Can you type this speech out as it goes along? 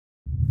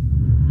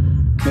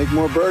make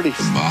more birdies.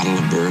 A bottle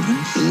of bourbon,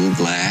 a little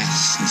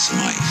glass, and some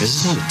ice. This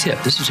is not a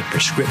tip. This is a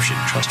prescription.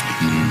 Trust me.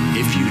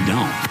 If you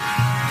don't,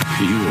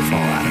 you will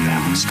fall out of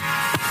balance.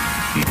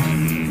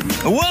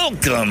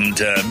 Welcome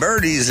to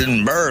Birdies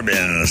and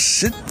Bourbon.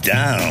 Sit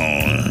down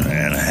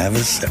and have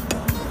a sip.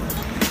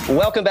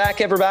 Welcome back,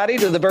 everybody,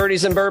 to the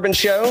Birdies and Bourbon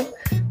Show.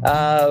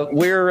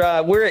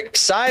 We're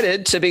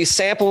excited to be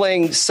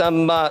sampling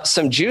some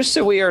juice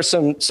that we are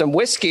some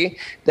whiskey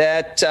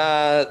that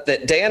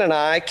Dan and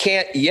I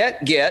can't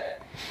yet get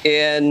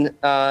in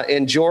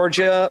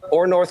Georgia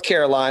or North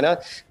Carolina,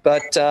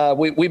 but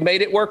we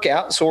made it work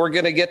out. So we're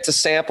going to get to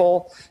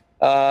sample.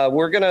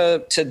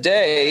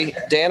 Today,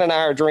 Dan and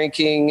I are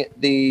drinking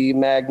the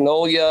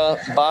Magnolia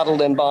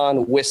Bottled in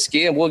Bond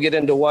whiskey, and we'll get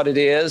into what it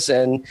is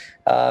and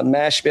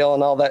mash bill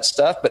and all that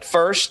stuff. But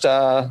first,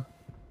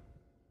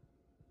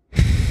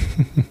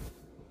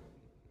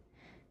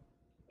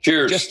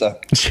 cheers.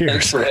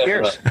 Cheers.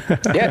 Cheers.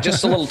 Yeah,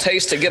 just a little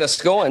taste to get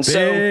us going.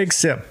 Big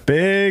sip.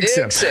 Big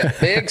sip.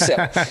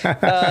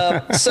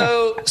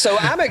 So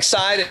I'm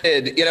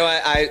excited. You know,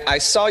 I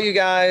saw you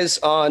guys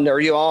on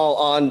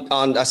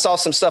I saw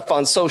some stuff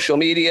on social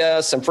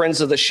media, some friends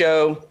of the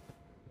show.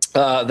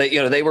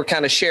 They were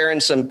kind of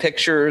sharing some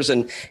pictures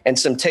and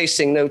some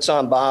tasting notes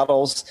on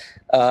bottles.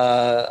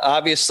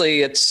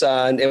 Obviously it's,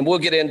 and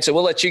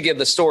we'll let you give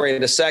the story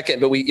in a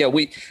second, but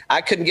I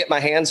couldn't get my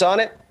hands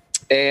on it.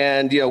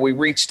 And, we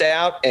reached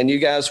out and you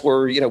guys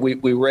were,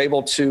 we were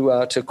able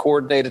to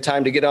coordinate a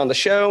time to get on the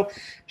show,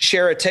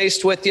 share a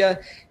taste with you,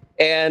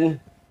 and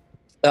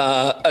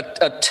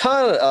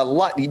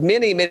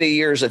many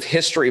years of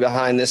history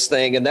behind this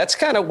thing. And that's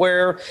kind of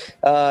where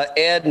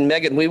Ed and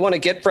Megan, we want to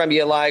get from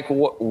you, like,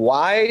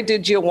 why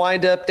did you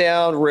wind up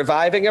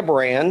reviving a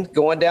brand,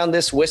 going down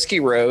this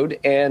whiskey road?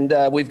 And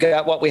we've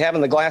got what we have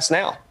in the glass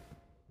now.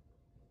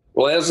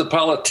 Well, as the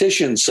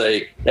politicians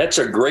say, that's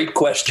a great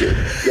question.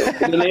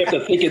 And they have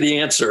to think of the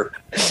answer.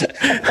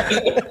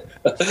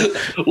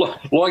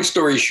 Long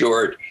story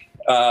short,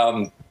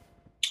 about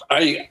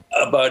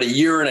a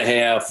year and a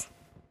half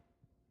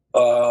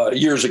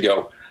years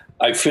ago,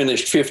 I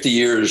finished 50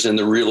 years in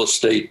the real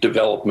estate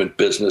development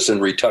business and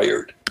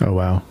retired. Oh,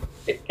 wow.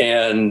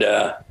 And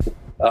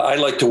I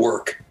like to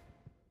work.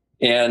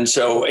 And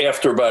so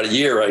after about a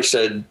year, I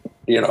said,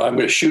 I'm going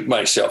to shoot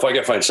myself. I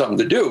got to find something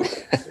to do.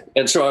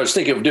 And so I was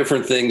thinking of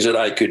different things that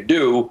I could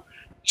do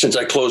since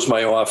I closed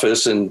my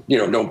office and,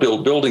 don't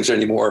build buildings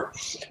anymore,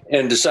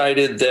 and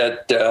decided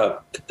that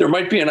there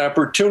might be an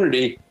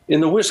opportunity in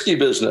the whiskey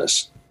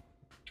business.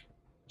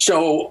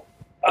 So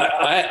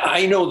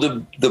I know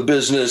the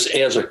business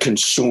as a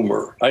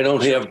consumer. I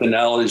don't have the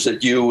knowledge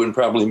that you and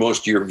probably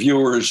most of your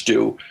viewers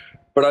do.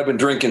 But I've been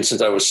drinking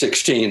since I was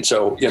 16,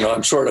 so,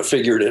 I'm sort of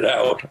figured it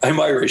out. I'm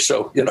Irish,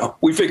 so,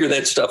 we figure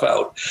that stuff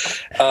out.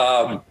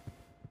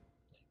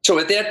 So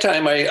at that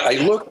time, I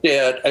looked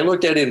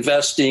at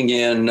investing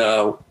in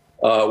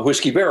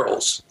whiskey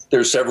barrels.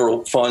 There's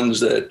several funds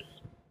that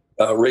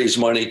raise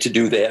money to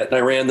do that, and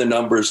I ran the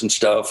numbers and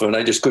stuff, and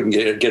I just couldn't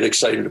get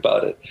excited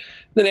about it.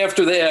 Then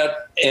after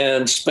that,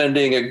 and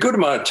spending a good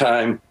amount of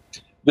time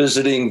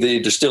visiting the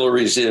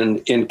distilleries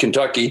in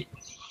Kentucky,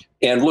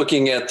 and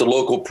looking at the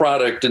local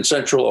product in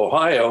Central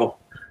Ohio,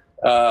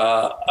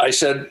 I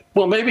said,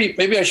 well,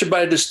 maybe I should buy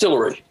a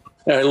distillery.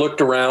 And I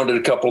looked around at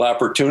a couple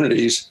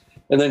opportunities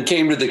and then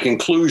came to the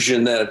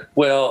conclusion that,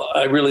 well,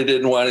 I really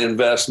didn't want to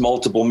invest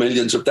multiple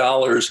millions of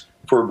dollars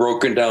for a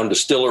broken down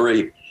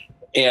distillery.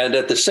 And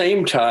at the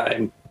same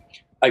time,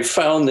 I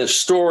found this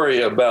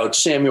story about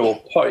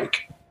Samuel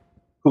Pike,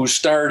 who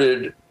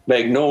started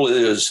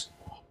Magnolia's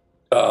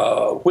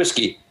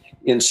whiskey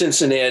in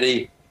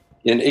Cincinnati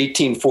in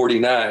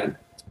 1849.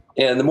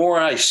 And the more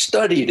I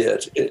studied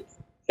it,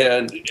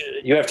 and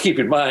you have to keep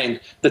in mind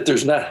that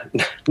there's not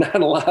a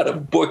lot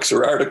of books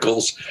or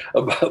articles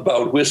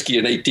about whiskey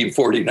in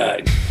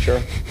 1849.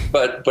 Sure.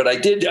 But I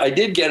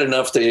did get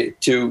enough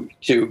to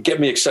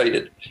get me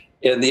excited.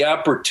 And the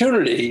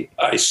opportunity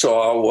I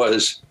saw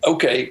was,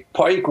 okay,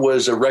 Pike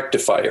was a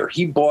rectifier.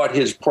 He bought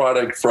his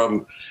product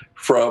from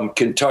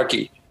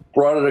Kentucky,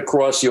 brought it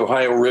across the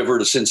Ohio River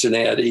to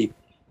Cincinnati,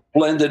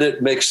 blended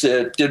it, mixed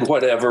it, did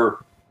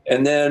whatever,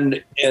 and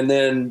then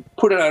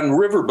put it on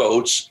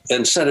riverboats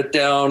and sent it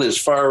down as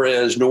far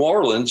as New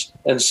Orleans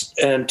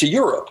and to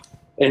Europe.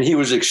 And he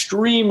was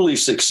extremely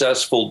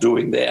successful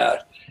doing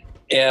that.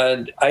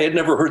 And I had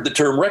never heard the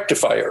term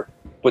rectifier,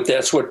 but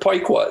that's what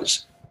Pike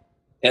was.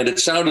 And it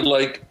sounded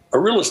like a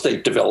real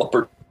estate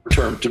developer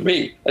term to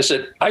me. I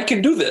said, I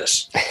can do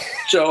this.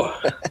 So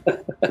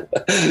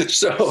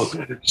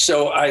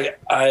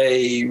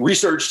I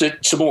researched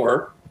it some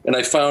more. And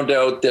I found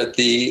out that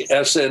the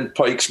S.N.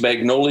 Pike's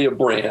Magnolia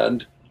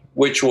brand,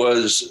 which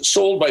was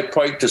sold by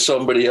Pike to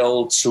somebody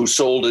else who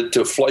sold it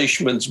to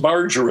Fleischmann's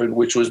Margarine,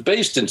 which was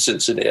based in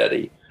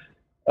Cincinnati,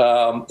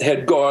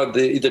 had gone,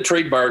 the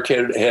trademark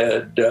had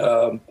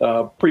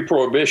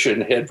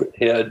pre-prohibition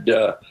had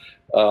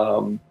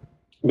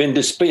been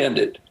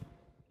disbanded.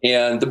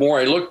 And the more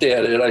I looked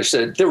at it, I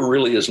said, there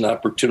really is an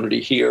opportunity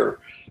here,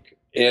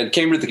 and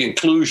came to the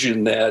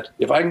conclusion that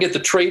if I can get the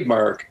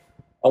trademark,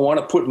 I want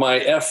to put my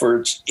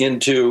efforts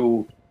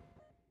into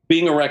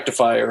being a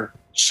rectifier,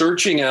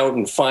 searching out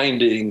and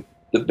finding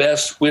the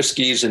best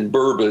whiskeys and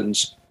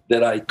bourbons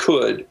that I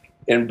could,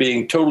 and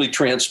being totally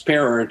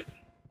transparent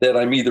that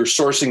I'm either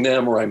sourcing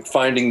them or I'm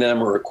finding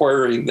them or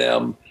acquiring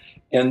them,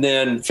 and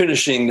then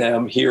finishing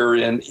them here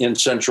in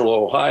Central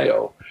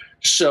Ohio.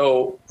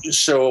 So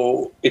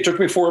it took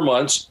me 4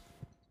 months,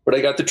 but I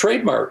got the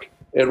trademark.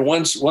 And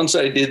once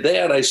I did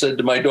that, I said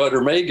to my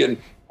daughter, Megan,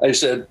 I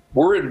said,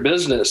 we're in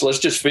business. Let's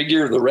just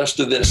figure the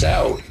rest of this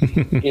out.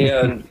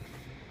 And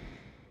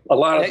a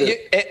lot of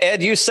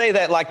Ed, you say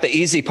that like the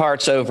easy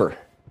part's over.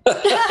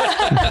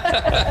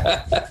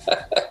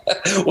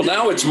 Well,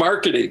 now it's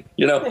marketing,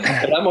 and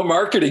I'm a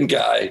marketing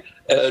guy.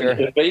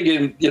 And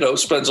Megan,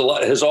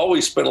 has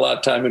always spent a lot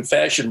of time in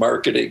fashion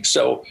marketing.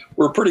 So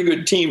we're a pretty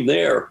good team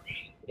there.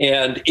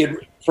 And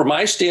from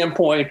my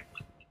standpoint,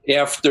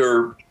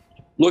 after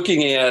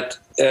looking at,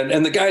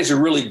 and the guys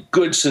are really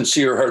good,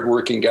 sincere,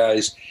 hardworking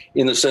guys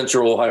in the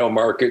Central Ohio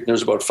market.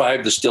 There's about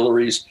 5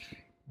 distilleries,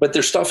 but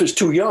their stuff is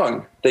too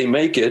young. They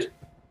make it,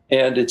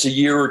 and it's a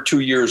year or 2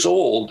 years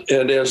old.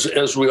 And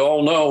as we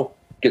all know,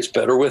 it gets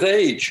better with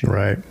age.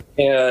 Right.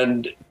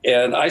 And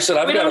I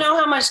said, we don't know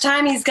how much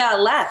time he's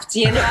got left,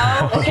 He's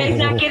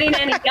not getting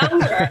any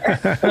younger.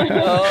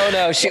 Oh,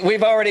 no,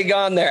 we've already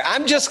gone there.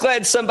 I'm just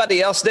glad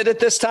somebody else did it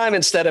this time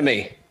instead of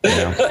me.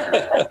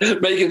 Yeah.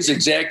 Megan's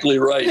exactly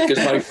right,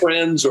 because my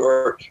friends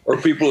or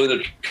people in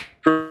the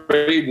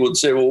trade would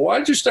say, well,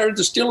 why'd you start a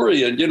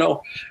distillery? And,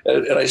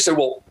 and I said,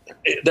 well,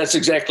 that's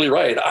exactly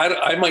right.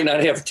 I might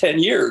not have 10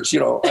 years.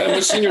 I'm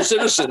a senior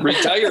citizen,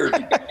 retired,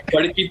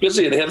 trying to keep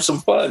busy and have some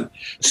fun.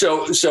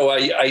 So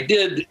I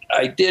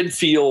did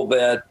feel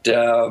that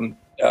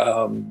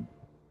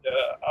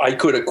I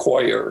could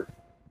acquire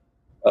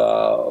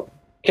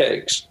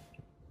kegs.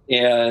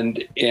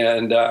 And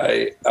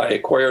I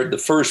acquired the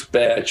first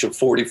batch of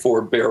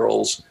 44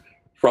 barrels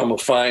from a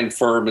fine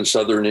firm in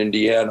southern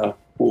Indiana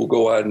who will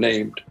go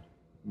unnamed,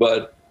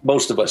 but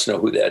most of us know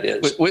who that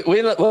is.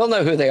 We'll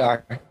know who they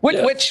are.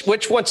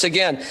 Which once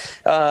again,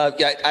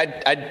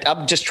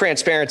 I'm just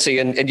transparency,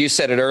 and you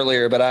said it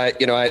earlier, but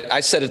I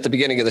said at the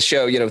beginning of the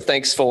show,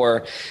 thanks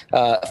for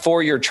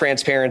your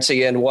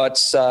transparency and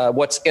what's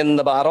in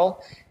the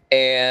bottle.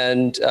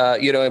 And,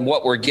 and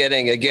what we're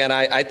getting. Again,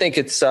 I think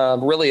it's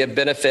really a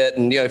benefit.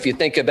 And, if you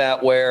think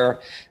about where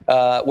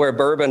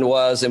bourbon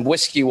was and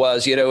whiskey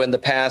was, in the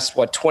past,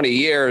 20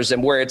 years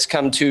and where it's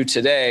come to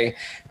today,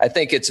 I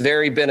think it's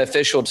very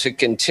beneficial to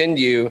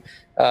continue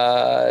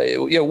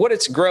what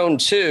it's grown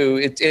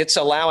to. It's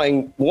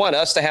allowing, one,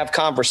 us to have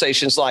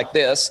conversations like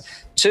this.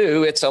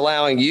 2, it's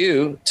allowing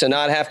you to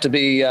not have to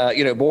be,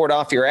 bored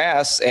off your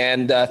ass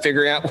and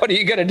figuring out what are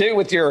you going to do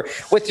with your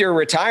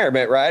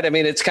retirement, right? I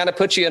mean, it's kind of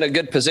puts you in a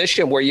good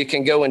position where you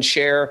can go and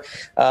share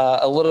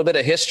a little bit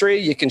of history.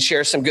 You can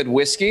share some good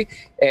whiskey,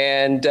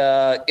 and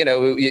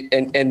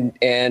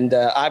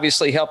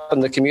obviously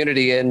helping the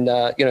community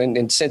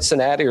in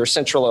Cincinnati or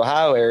Central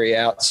Ohio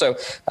area out. So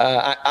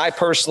I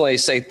personally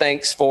say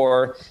thanks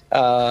for.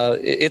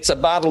 It's a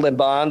bottled and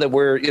bond that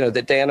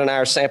that Dan and I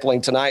are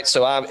sampling tonight.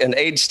 So an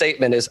age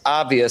statement is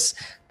obvious,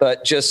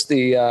 but just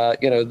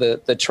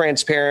the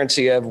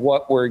transparency of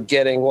what we're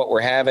getting, what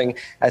we're having,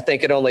 I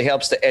think it only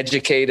helps to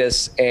educate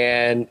us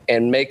and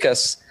make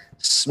us,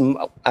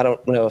 I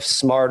don't know if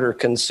smarter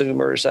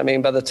consumers. I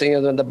mean, by the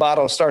time when the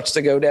bottle starts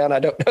to go down, I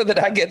don't know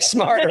that I get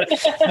smarter,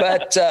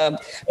 but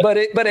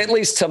at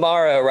least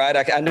tomorrow, right?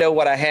 I know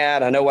what I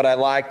had, I know what I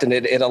liked, and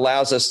it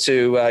allows us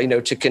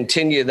to to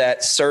continue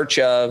that search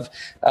of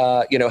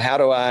how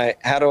do I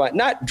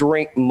not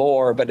drink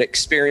more, but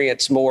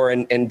experience more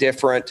in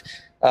different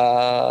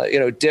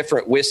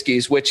different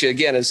whiskeys, which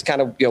again is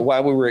kind of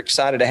why we were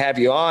excited to have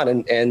you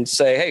on and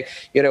say,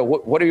 hey,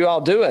 what are you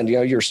all doing?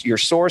 You're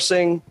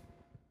sourcing.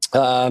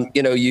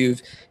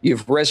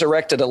 You've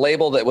resurrected a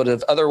label that would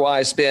have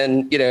otherwise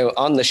been,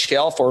 on the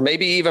shelf or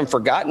maybe even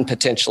forgotten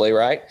potentially.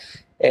 Right.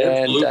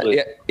 And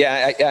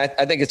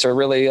I think it's a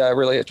really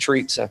a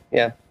treat. So,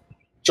 yeah.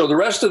 So the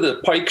rest of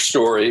the Pike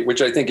story,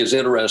 which I think is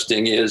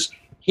interesting, is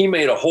he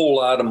made a whole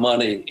lot of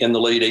money in the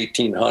late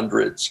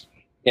 1800s.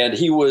 And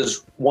he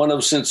was one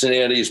of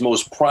Cincinnati's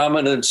most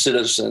prominent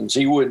citizens.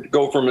 He would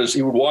walk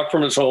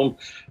from his home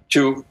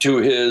to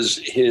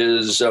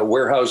his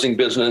warehousing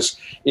business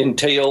in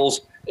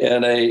tails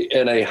and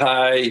a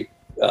high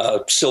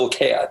silk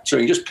hat. So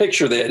you just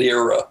picture that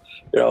era,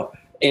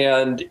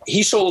 and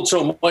he sold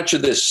so much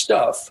of this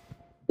stuff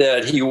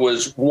that he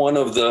was one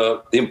of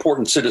the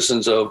important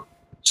citizens of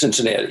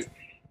Cincinnati.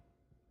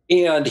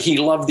 And he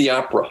loved the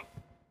opera.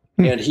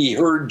 And he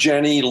heard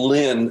Jenny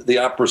Lind, the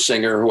opera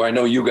singer, who I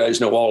know you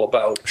guys know all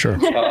about. Sure.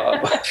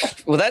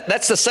 Well,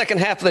 that's the second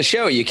half of the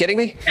show. Are you kidding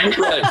me?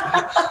 Right.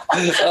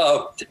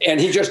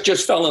 And he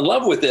just fell in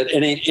love with it.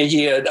 And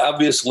he had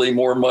obviously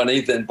more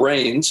money than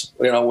brains,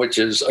 which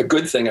is a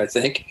good thing, I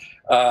think.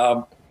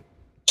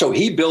 So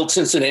he built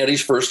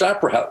Cincinnati's first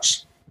opera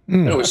house.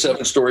 It was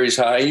 7 stories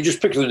high. You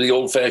just picture the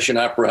old-fashioned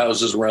opera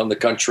houses around the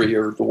country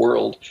or the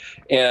world.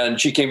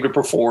 And she came to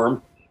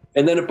perform.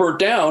 And then it burnt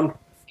down.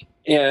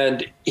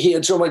 And he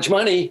had so much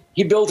money,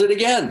 he built it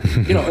again.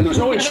 And there was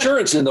no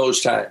insurance in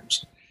those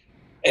times.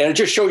 And it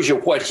just shows you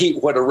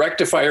what a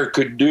rectifier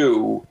could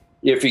do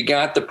if he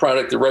got the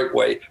product the right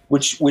way,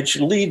 which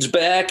leads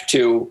back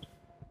to,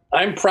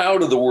 I'm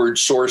proud of the word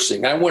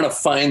sourcing. I want to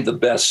find the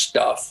best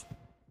stuff.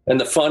 And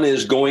the fun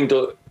is going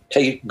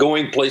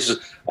places.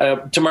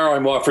 Tomorrow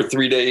I'm off for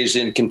 3 days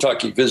in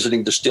Kentucky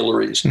visiting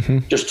distilleries,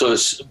 just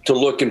to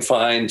look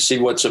and see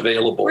what's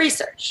available.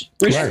 Research.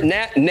 Right.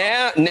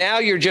 Now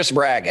you're just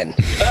bragging.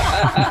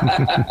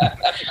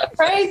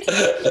 Right?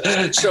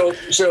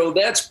 So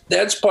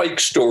that's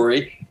Pike's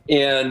story.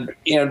 And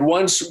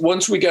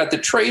once we got the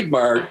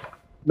trademark,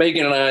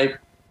 Megan and I,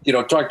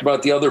 talked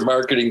about the other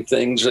marketing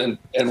things. And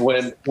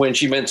when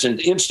she mentioned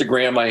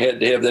Instagram, I had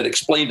to have that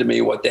explained to me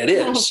what that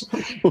is.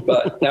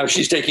 But now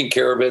she's taking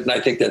care of it, and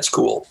I think that's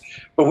cool.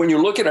 But when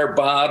you look at our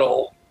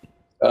bottle,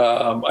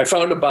 I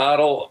found a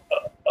bottle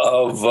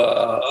of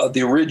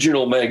the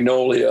original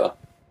Magnolia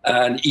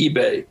on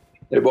eBay.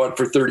 They bought it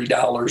for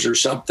 $30 or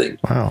something.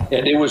 Wow.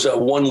 And it was a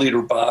 1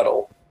 liter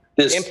bottle.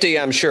 Empty,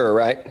 I'm sure,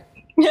 right?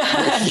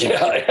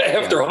 Yeah,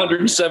 after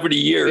 170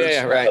 years.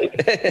 Yeah, right.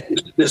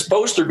 This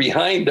poster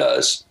behind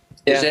us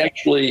is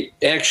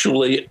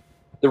actually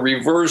the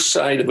reverse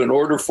side of an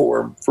order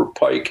form for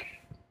Pike.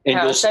 And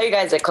I'll show you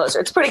guys it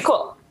closer. It's pretty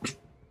cool.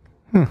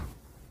 Oh,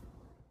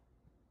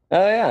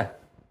 yeah.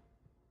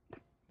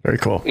 Very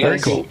cool. Very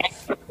cool.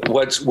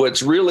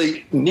 What's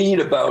really neat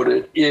about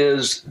it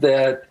is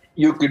that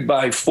you could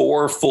buy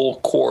 4 full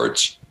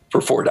quarts for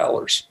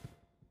 $4.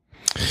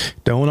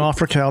 Don't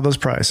offer Cal those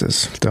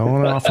prices.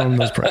 Don't offer him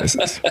those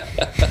prices.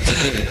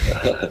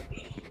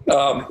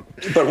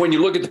 But when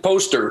you look at the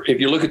poster,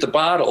 if you look at the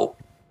bottle,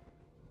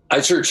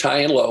 I searched high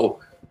and low,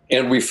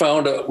 and we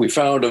found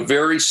a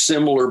very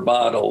similar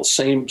bottle,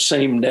 same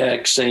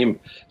neck, same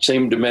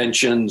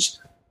dimensions,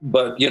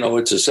 but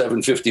it's a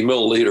 750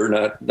 milliliter,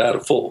 not a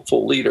full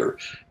liter.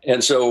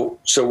 And so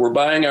we're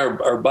buying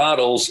our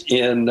bottles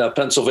in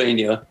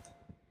Pennsylvania.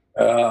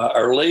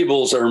 Our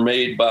labels are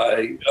made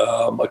by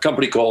a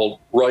company called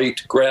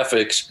Wright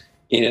Graphics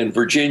in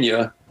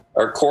Virginia.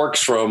 Our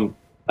corks from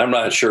I'm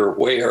not sure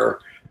where,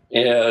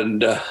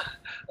 and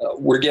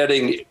we're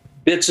getting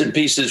bits and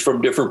pieces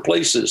from different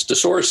places to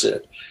source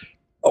it.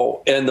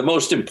 Oh, and the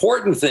most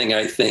important thing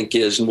I think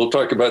is, and we'll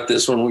talk about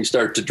this when we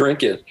start to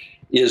drink it,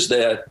 is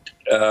that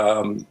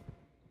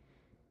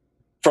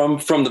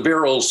from the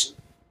barrels,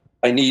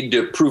 I need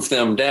to proof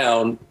them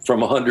down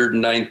from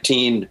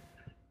 119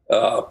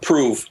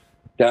 proof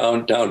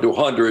down to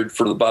 100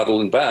 for the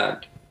bottle and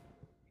bond.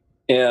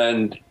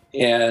 And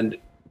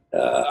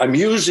I'm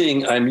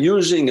using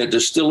a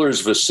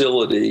distiller's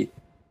facility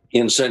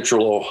in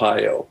Central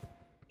Ohio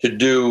to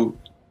do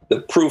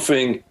the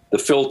proofing, the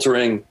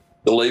filtering,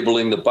 the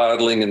labeling, the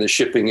bottling, and the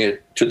shipping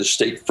it to the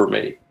state for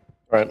me.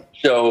 Right.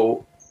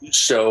 So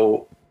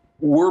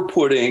we're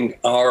putting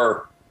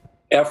our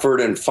effort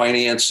and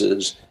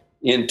finances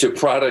into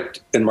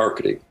product and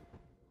marketing.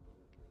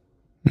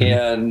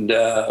 And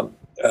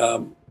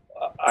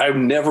I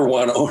never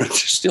want to own a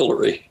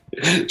distillery.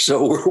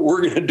 So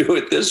we're going to do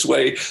it this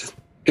way,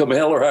 come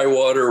hell or high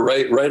water,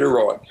 right or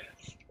wrong.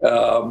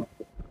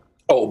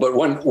 But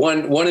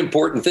one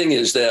important thing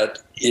is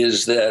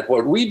that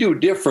what we do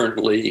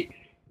differently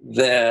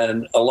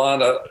than a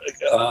lot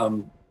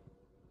of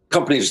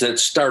companies that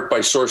start by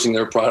sourcing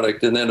their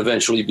product and then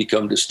eventually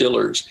become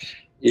distillers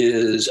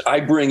is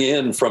I bring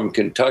in from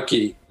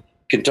Kentucky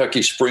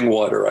spring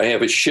water. I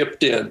have it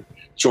shipped in.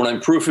 So when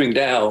I'm proofing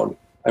down,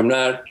 I'm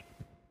not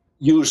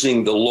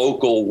using the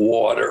local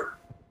water.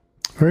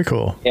 Very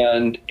cool.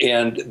 And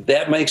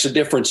that makes a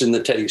difference in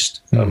the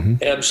taste. I'm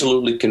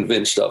absolutely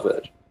convinced of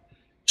it.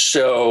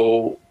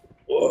 So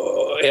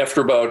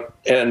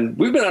and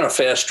we've been on a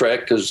fast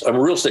track because I'm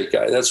a real estate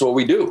guy. That's what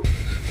we do.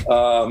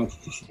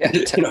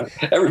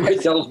 Everybody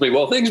tells me,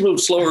 well, things move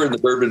slower in the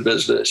bourbon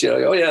business.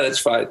 Oh yeah, that's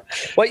fine.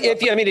 Well,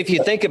 if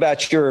you think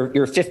about your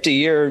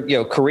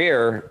 50-year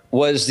career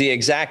was the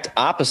exact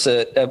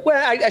opposite of,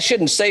 well, I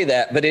shouldn't say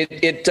that, but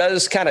it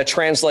does kind of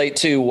translate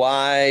to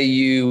why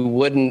you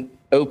wouldn't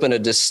open a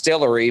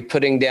distillery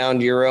putting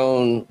down your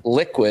own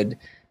liquid,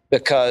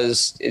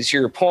 because it's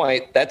your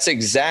point. That's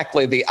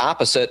exactly the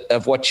opposite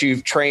of what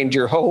you've trained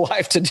your whole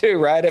life to do,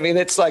 right? I mean,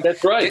 it's like,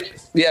 that's right.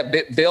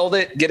 Build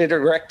it, get it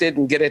erected,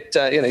 and get it,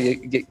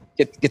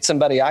 get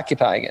somebody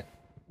occupying it.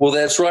 Well,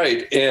 that's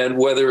right. And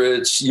whether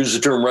it's use the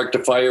term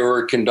rectifier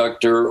or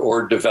conductor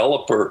or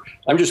developer,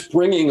 I'm just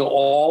bringing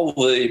all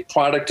the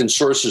product and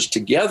sources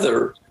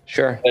together.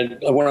 Sure. And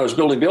when I was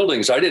building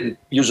buildings, I didn't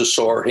use a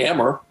saw or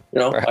hammer.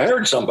 Right. I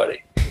hired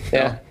somebody.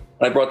 Yeah.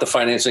 I brought the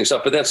financing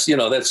stuff, but that's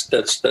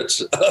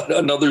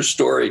another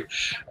story.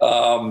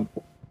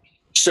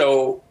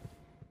 So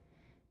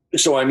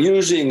I'm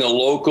using a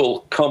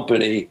local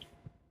company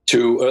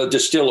a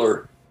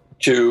distiller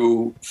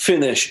to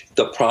finish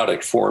the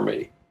product for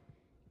me.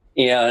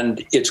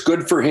 And it's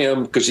good for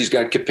him because he's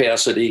got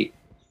capacity,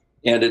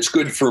 and it's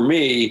good for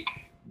me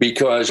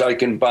because I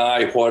can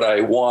buy what I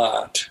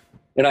want.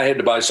 And I had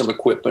to buy some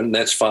equipment, and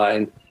that's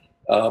fine.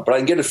 but I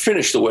can get it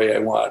finished the way I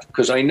want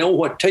because I know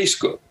what tastes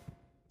good.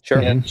 Sure.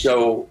 And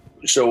so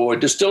a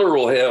distiller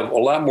will have a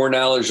lot more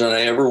knowledge than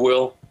I ever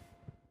will.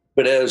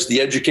 But as the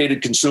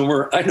educated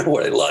consumer, I know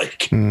what I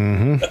like.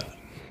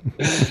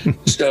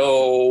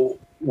 So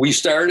we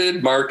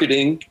started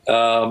marketing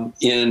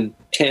in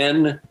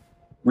 10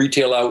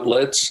 retail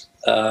outlets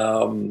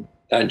on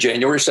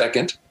January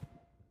 2nd.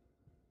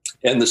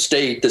 And this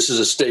is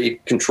a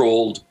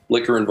state-controlled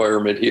liquor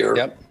environment here.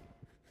 Yep.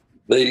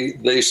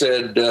 They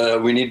said,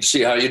 we need to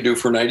see how you do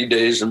for 90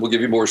 days, and we'll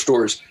give you more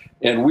stores.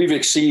 And we've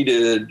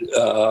exceeded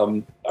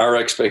our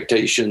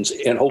expectations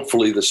and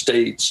hopefully the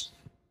state's.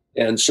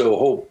 And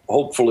so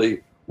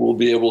hopefully we'll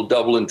be able to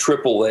double and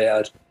triple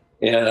that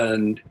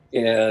and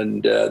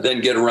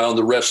then get around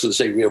the rest of the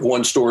state. We have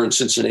one store in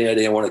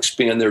Cincinnati. I want to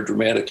expand there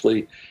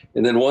dramatically.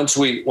 And then once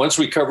we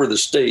cover the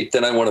state,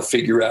 then I want to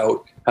figure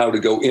out how to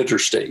go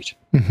interstate.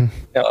 And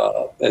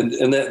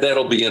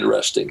that'll be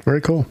interesting.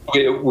 Very cool.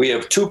 We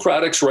have 2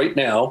 products right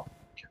now.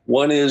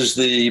 One is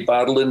the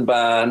Bottled and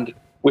Bond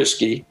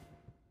whiskey.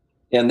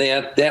 And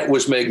that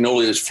was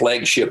Magnolia's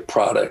flagship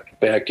product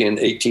back in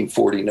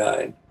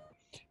 1849.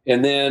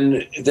 And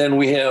then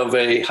we have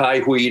a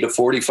high wheat, a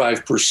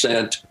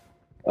 45%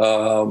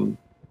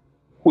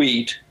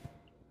 wheat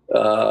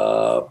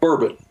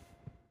bourbon,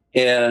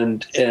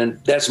 and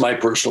that's my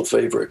personal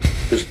favorite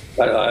because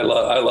I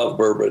love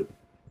bourbon,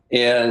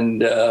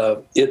 and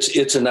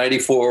it's a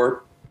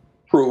 94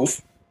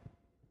 proof,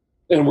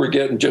 and we're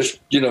getting just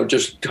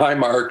high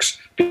marks.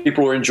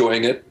 People are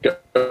enjoying it.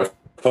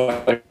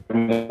 Find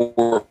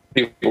more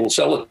people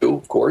sell it to,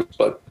 of course,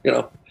 but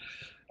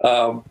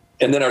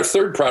and then our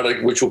third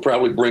product, which we'll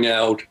probably bring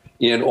out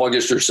in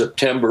August or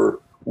September,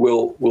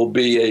 will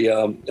be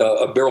a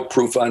barrel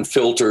proof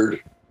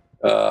unfiltered,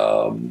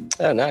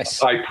 nice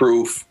high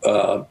proof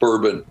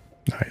bourbon.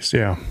 Nice,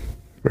 yeah,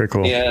 very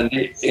cool.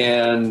 And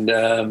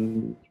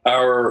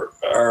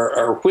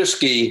our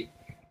whiskey,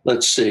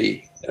 let's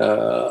see,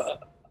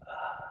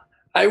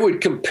 I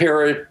would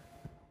compare it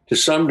to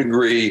some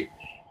degree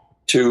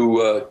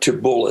to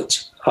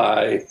Bulleit's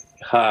high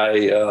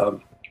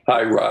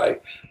rye.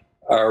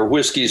 Our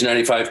whiskey is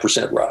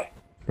 95% rye.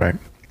 Right.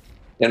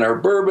 And our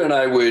bourbon,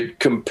 I would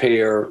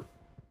compare,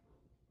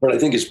 but I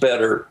think it's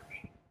better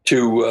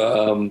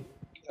to,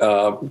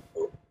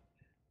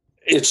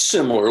 it's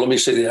similar. Let me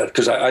say that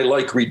because I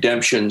like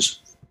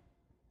Redemption's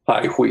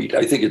high wheat.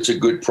 I think it's a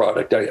good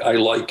product. I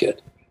like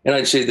it. And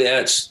I'd say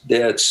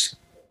that's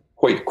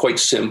quite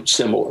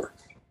similar.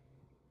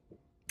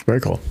 Very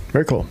cool.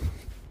 Very cool.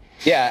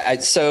 Yeah.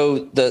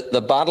 So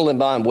the Bottled and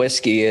Bond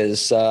whiskey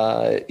is,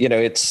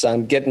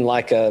 I'm getting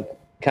like a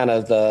kind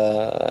of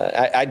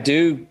I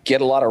do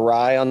get a lot of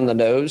rye on the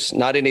nose,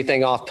 not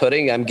anything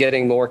off-putting. I'm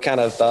getting more kind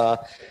of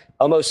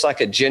almost like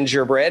a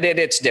gingerbread.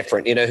 It's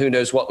different. Who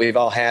knows what we've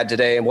all had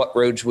today and what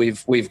roads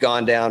we've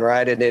gone down,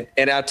 right?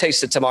 And I'll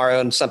taste it tomorrow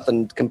and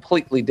something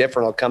completely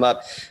different will come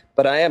up.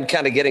 But I am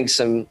kind of getting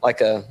some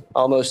like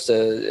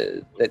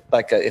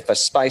if a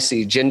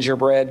spicy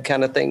gingerbread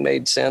kind of thing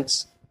made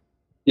sense.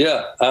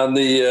 Yeah, on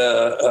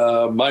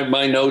the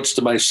my notes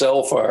to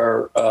myself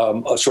are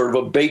a sort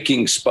of a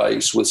baking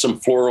spice with some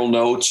floral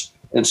notes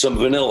and some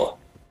vanilla.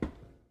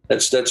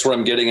 That's what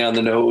I'm getting on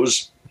the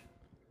nose,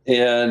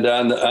 and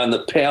on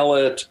the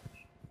palate,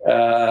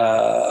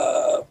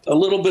 a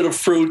little bit of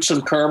fruit,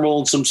 some caramel,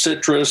 and some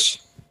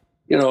citrus,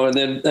 and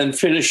then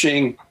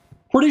finishing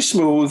pretty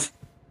smooth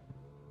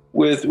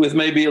with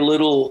maybe a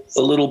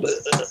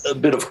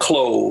bit of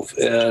clove,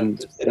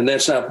 and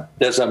that's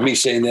not me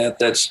saying that.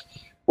 That's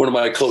one of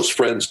my close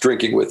friends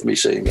drinking with me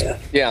saying that.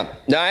 Yeah,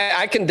 no,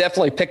 I can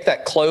definitely pick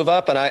that clove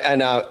up, and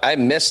I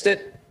missed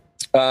it,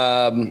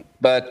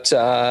 but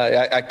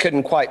I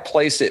couldn't quite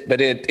place it.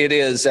 But it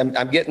is.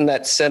 I'm getting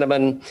that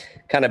cinnamon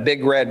kind of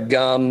big red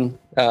gum,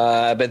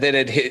 but then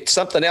it hit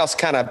something else.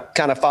 Kind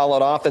of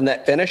followed off in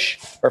that finish,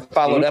 or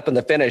followed up in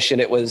the finish, and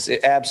it was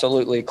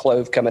absolutely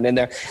clove coming in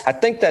there. I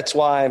think that's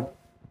why,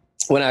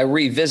 when I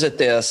revisit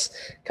this,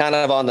 kind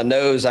of on the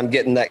nose, I'm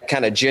getting that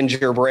kind of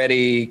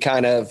gingerbready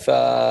kind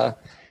of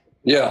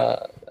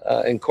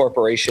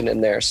incorporation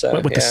in there. So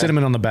with the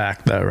cinnamon on the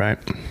back, though, right?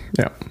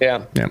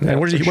 Yeah. And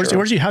how's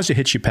it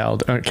hit you, Cal?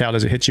 Cal,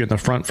 does it hit you in the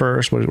front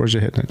first? Where's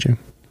it hitting at you?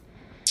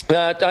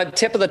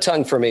 Tip of the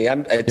tongue for me.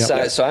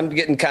 So I'm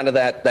getting kind of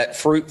that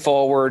fruit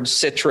forward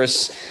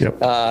citrus,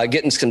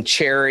 getting some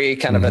cherry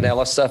kind of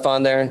vanilla stuff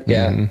on there.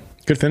 Yeah.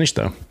 Good finish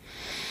though.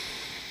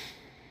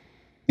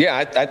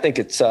 Yeah, I think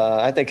it's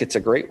a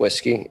great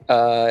whiskey.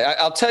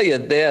 I'll tell you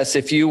this: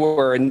 if you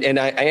were, and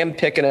I am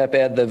picking up,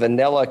 Ed, the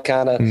vanilla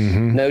kind of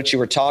notes you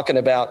were talking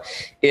about.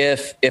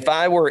 If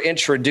I were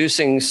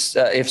introducing,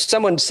 if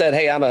someone said,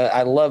 "Hey,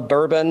 I love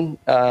bourbon,"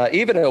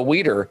 even a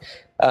wheater,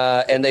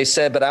 and they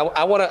said, "But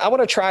I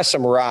want to try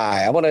some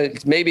rye. I want to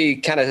maybe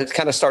kind of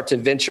start to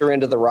venture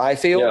into the rye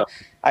field." Yeah.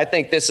 I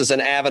think this is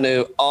an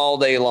avenue all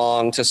day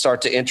long to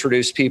start to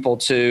introduce people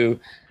to.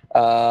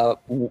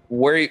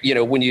 Where,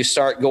 when you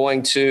start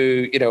going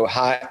to,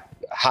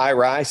 high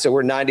rye. So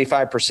we're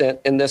 95%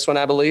 in this one,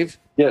 I believe.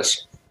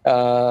 Yes.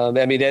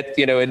 I mean,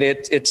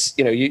 it's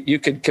you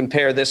could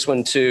compare this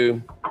one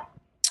to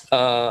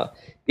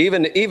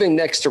even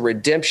next to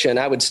Redemption.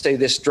 I would say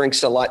this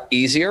drink's a lot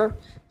easier.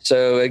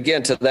 So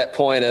again, to that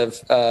point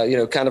of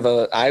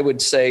I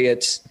would say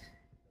it's.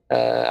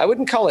 I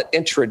wouldn't call it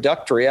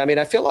introductory. I mean,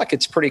 I feel like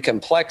it's pretty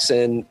complex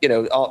and through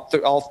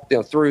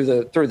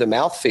the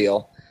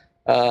mouthfeel.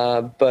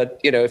 But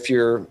if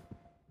you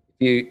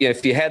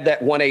had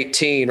that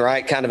 118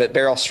 right, kind of at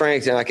barrel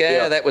strength, you're like,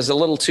 that was a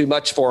little too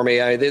much for me.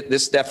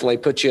 This definitely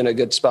puts you in a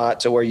good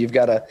spot to where you've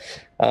got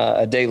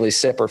a daily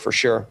sipper for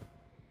sure.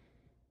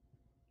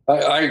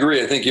 I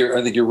agree. I think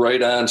you're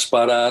right on,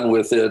 spot on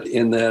with it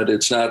in that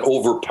it's not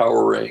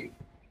overpowering.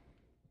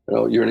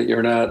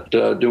 You're not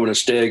doing a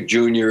Stag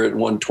Junior at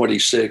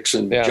 126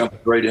 and jumping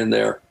right in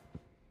there.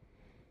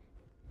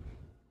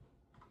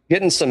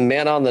 Getting some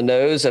mint on the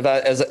nose.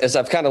 As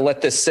I've kind of let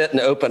this sit and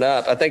open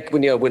up, I think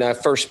when I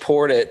first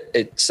poured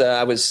it,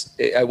 I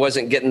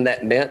wasn't getting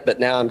that mint, but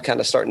now I'm kind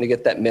of starting to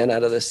get that mint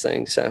out of this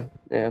thing. So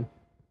yeah.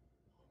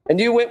 And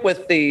you went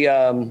with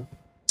the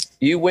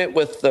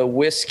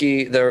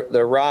whiskey,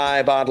 the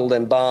rye bottled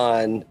in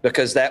bond,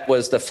 because that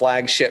was the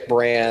flagship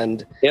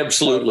brand.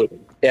 Absolutely.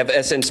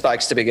 SN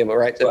Spikes to begin with,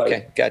 right?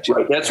 Okay, gotcha.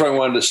 Right. That's where I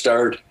wanted to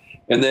start,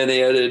 and then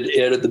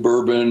added the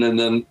bourbon, and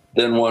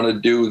then want to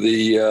do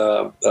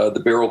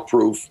the barrel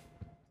proof.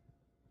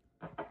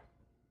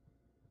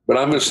 But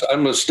I'm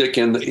gonna stick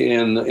in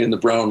the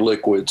brown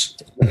liquids.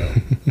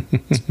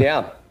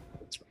 Yeah.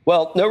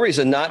 Well, no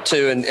reason not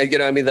to, and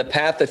the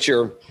path that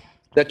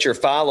you're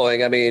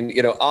following. I mean,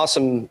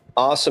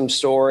 awesome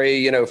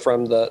story.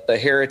 From the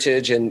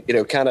heritage and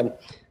kind of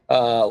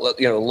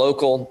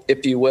local,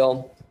 if you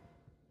will.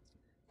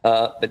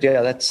 But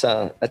yeah,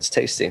 that's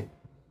tasty.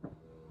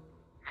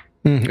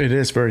 It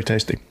is very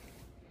tasty.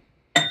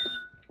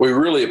 We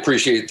really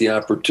appreciate the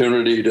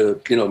opportunity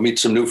to, meet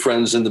some new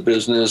friends in the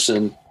business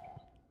and,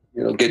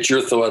 get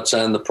your thoughts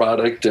on the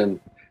product and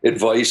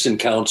advice and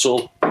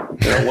counsel.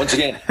 Once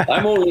again,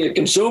 I'm only a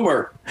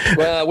consumer.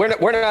 Well,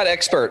 we're not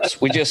experts.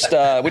 We just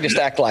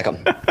act like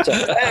them. So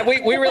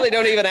we really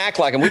don't even act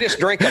like them. We just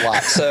drink a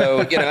lot.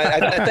 So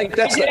I think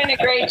that's you're doing a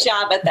great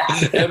job at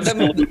that.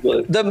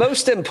 The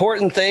most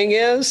important thing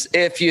is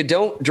if you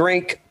don't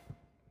drink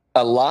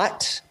a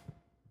lot,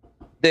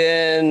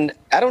 then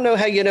I don't know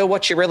how you know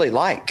what you really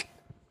like.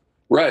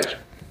 Right.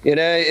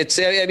 Because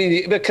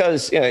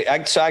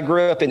I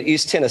grew up in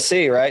East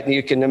Tennessee, right? And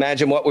you can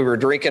imagine what we were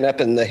drinking up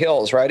in the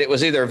hills, right? It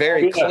was either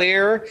very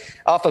clear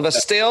off of a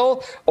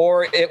still,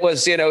 or it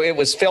was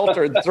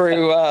filtered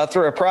through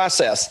a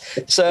process.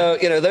 So,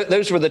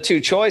 those were the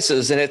two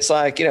choices. And it's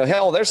like,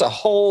 hell, there's a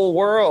whole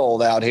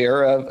world out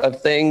here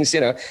of things,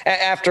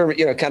 after,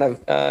 kind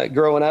of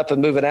growing up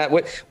and moving out.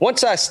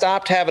 Once I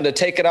stopped having to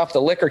take it off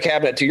the liquor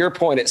cabinet, to your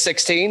point, at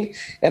 16,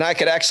 and I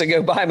could actually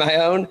go buy my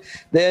own,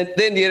 then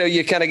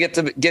you kind of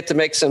get to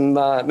make some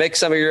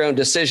of your own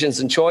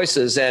decisions and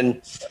choices.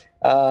 And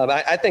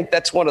I think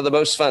that's one of the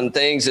most fun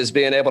things is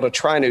being able to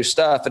try new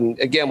stuff. And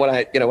again, when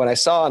I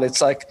saw it, it's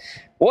like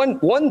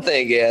one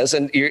thing is,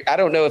 and I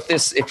don't know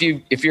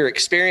if you're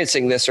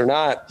experiencing this or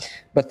not,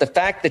 but the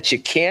fact that you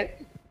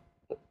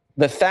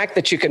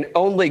can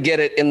only get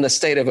it in the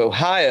state of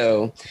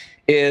Ohio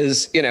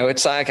is,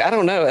 it's like, I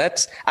don't know.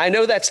 I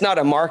know that's not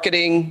a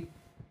marketing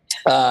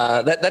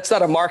that's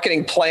not a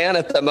marketing plan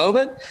at the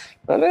moment.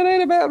 But it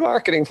ain't a bad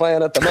marketing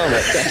plan at the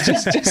moment.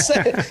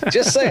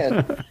 just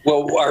saying.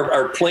 Well,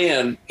 our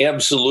plan,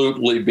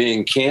 absolutely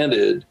being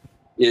candid,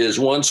 is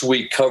once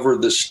we cover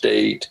the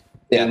state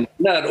and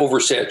not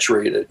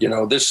oversaturate it.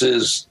 This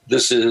is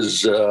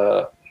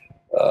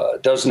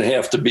doesn't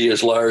have to be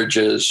as large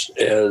as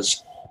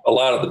a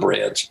lot of the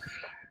brands.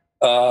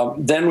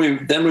 Then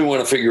we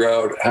want to figure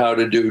out how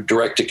to do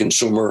direct to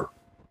consumer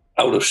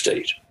out of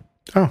state.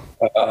 Oh.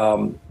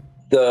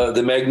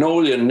 The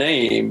Magnolia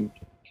name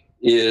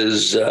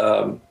is,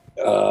 even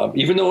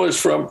though it's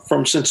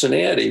from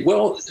Cincinnati,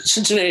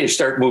 Cincinnati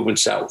started moving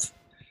south.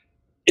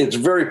 It's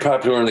very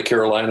popular in the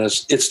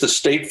Carolinas. It's the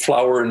state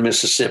flower in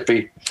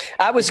Mississippi.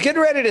 I was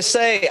getting ready to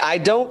say, I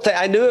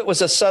knew it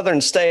was a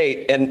southern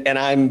state, and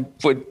I'm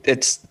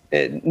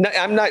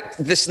not,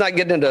 this is not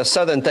getting into a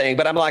southern thing,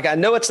 but I'm like, I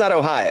know it's not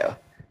Ohio.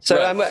 So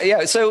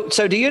right.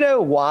 So do you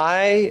know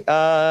why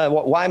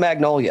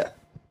Magnolia?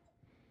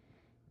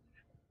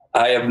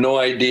 I have no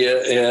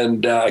idea,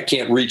 and I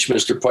can't reach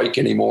Mr. Pike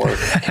anymore.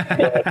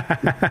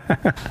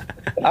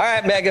 All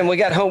right, Megan, we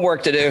got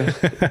homework to do.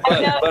 I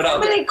know, so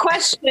many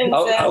questions.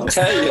 I'll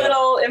tell you,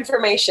 little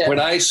information. When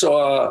I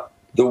saw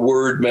the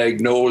word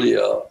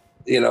Magnolia,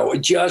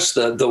 just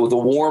the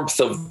warmth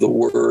of the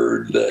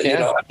word,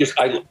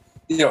 I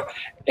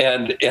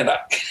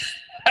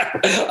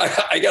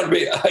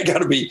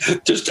gotta be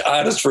just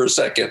honest for a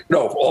second.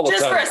 No, all the time.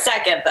 Just for a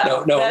second,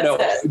 though. No,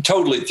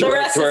 totally. Through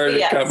our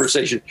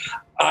conversation,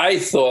 I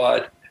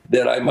thought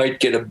that I might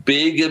get a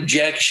big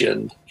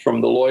objection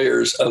from the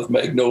lawyers of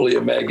Magnolia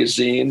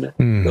Magazine,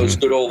 those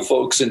good old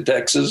folks in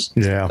Texas.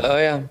 Yeah. Oh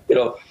yeah.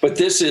 But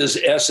this is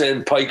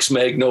SN Pike's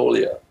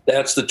Magnolia.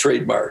 That's the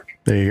trademark.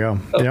 There you go.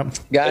 Yep.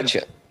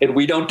 Gotcha. and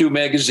we don't do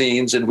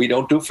magazines, and we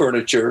don't do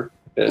furniture.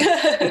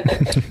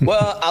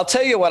 Well, I'll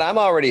tell you what I'm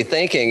already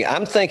thinking.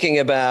 I'm thinking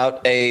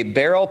about a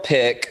barrel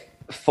pick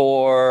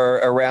for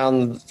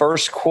around the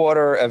first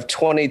quarter of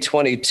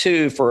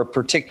 2022 for a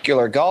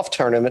particular golf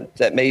tournament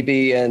that may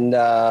be in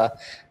the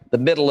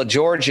middle of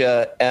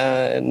Georgia.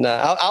 And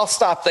I'll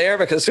stop there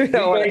because we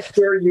don't make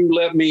sure you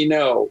let me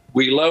know.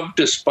 We love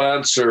to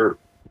sponsor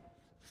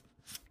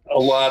a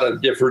lot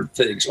of different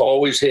things.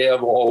 Always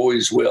have,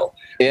 always will.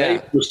 Yeah.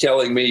 Nate was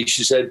telling me,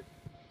 she said,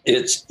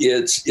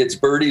 it's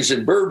birdies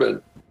and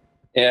bourbon.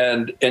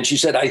 And she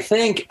said, I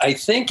think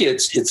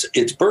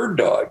it's bird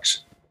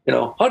dogs.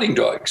 Hunting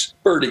dogs,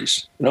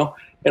 birdies,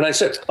 And I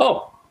said,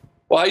 oh,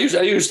 well, I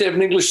used to have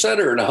an English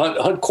setter and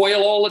hunt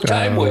quail all the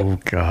time. Oh,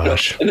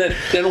 gosh. And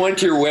then went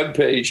to your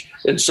webpage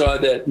and saw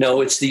that, no,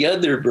 it's the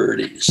other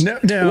birdies. No,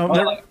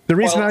 the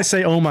reason I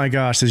say, oh, my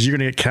gosh, is you're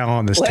going to get Cal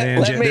on this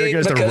tangent. There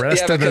goes the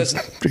rest of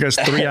it. Because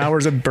 3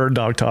 hours of bird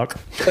dog talk.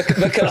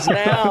 Because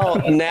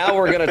now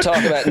we're going to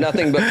talk about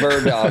nothing but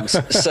bird dogs.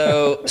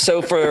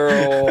 So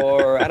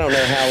for, I don't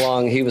know how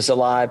long he was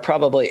alive,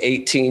 probably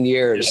 18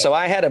 years. So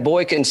I had a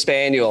Boykin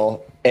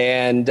Spaniel.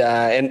 And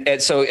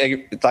so,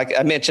 like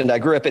I mentioned, I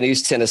grew up in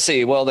East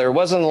Tennessee. Well, there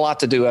wasn't a lot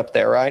to do up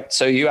there, right?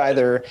 So you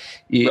either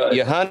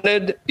you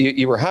hunted,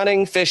 you were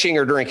hunting, fishing,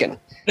 or drinking.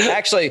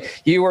 Actually,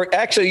 you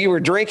were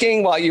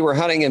drinking while you were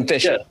hunting and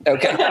fishing. Yeah.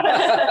 Okay.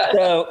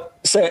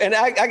 So, and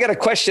I got a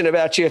question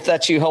about you. If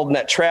that's you holding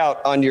that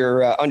trout on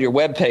your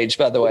webpage,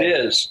 by the way,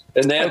 it is,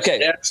 and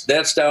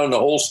that's down the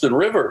Holston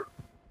River.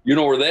 You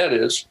know where that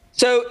is.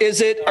 So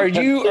are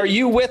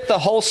you with the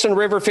Holston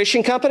River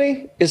Fishing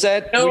Company? Is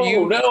that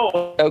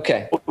no?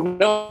 Okay.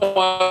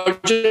 No, I'm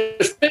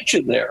just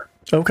fishing there.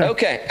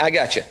 Okay, I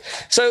got you.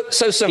 So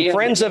some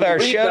friends of our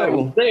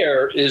show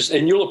there is,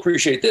 and you'll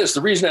appreciate this.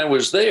 The reason I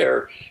was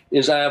there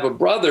is I have a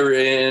brother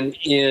in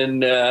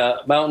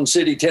Mountain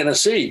City,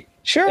 Tennessee.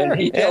 Sure. And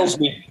he tells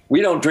me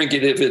we don't drink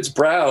it if it's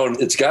brown.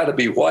 It's got to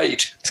be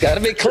white. It's got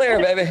to be clear,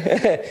 baby.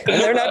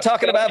 And they're not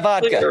talking about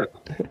vodka.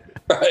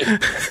 Right.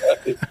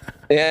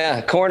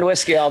 Yeah, corn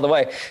whiskey all the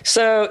way.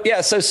 So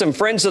some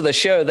friends of the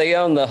show, they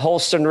own the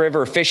Holston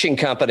River Fishing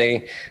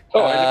Company.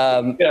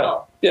 Yeah.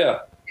 Yeah,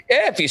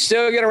 if you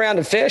still get around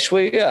to fish,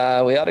 we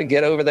ought to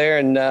get over there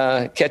and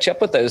catch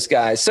up with those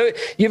guys. So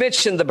you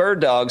mentioned the bird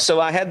dog. So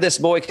I had this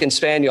Boykin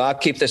Spaniel. I'll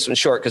keep this one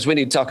short because we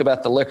need to talk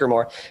about the liquor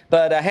more.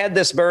 But I had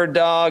this bird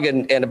dog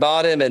and I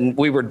bought him, and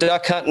we were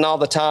duck hunting all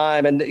the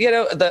time. And,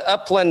 the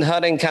upland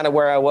hunting kind of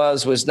where I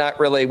was not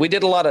really – we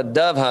did a lot of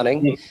dove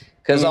hunting.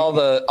 Because all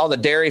the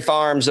dairy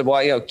farms of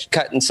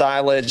cutting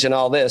silage and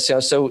all this,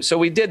 so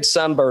we did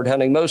some bird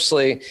hunting.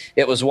 Mostly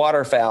it was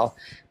waterfowl.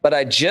 But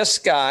I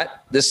just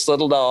got this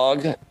little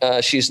dog.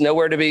 She's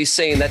nowhere to be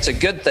seen. That's a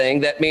good thing.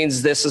 That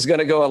means this is going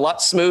to go a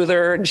lot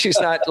smoother, and she's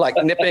not like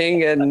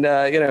nipping and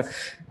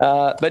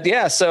But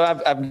yeah, so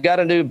I've got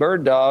a new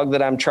bird dog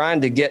that I'm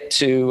trying to get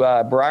to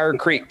Briar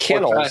Creek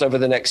Kennels over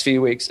the next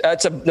few weeks.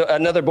 It's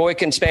another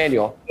Boykin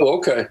Spaniel. Oh,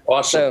 okay,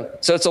 awesome.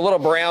 So it's a little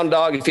brown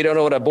dog. If you don't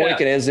know what a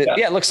Boykin is, it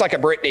looks like a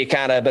Brittany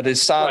kind of, but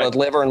it's solid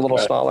liver and a little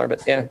smaller.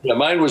 But yeah,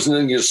 mine was an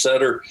English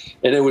setter,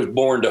 and it was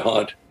born to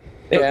hunt.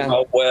 Took him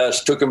out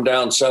west, took him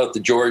down south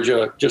to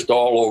Georgia, just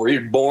all over. He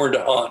was born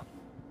to hunt.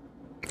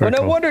 Well,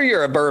 no wonder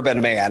you're a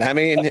bourbon man. I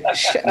mean,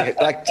 it's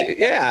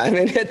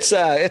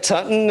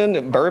hunting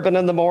and bourbon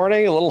in the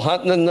morning, a little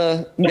hunting in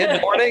the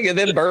mid-morning, and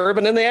then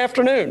bourbon in the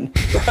afternoon.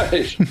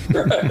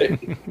 Right.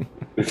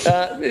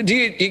 Do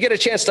you get a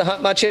chance to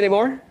hunt much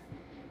anymore?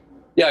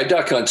 Yeah, I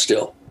duck hunt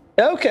still.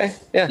 Okay.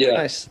 Yeah.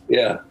 Nice.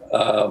 Yeah.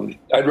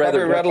 I'd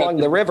rather right along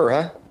the river,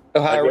 huh?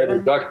 Ohio River.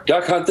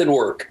 Duck hunt than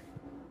work.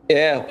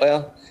 Yeah.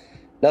 Well,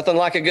 nothing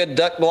like a good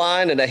duck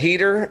blind and a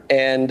heater,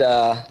 and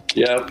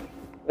yeah.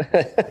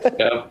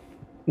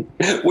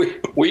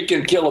 We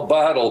can kill a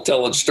bottle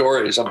telling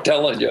stories. I'm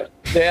telling you.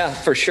 Yeah,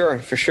 for sure.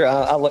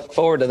 I'll look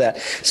forward to that.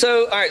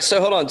 So, all right. So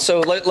hold on.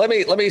 So let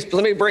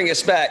me bring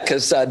us back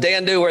because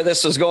Dan knew where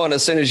this was going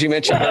as soon as you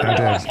mentioned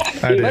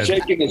it. I did.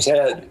 Shaking his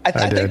head.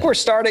 I think we're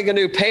starting a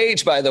new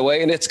page, by the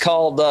way, and it's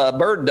called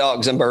Bird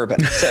Dogs and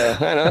Bourbon. So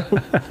I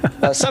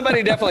know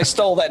somebody definitely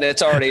stole that, and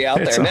it's already out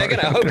there. Megan,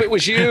 I hope it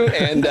was you,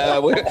 and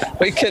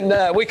we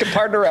can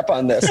partner up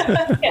on this.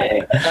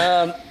 Okay.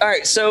 All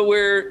right. So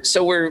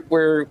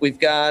we've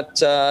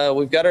got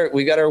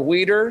our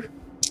weeder.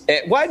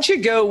 Why'd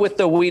you go with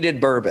the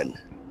weeded bourbon?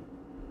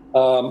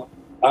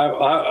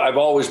 I've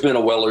always been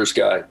a Weller's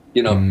guy.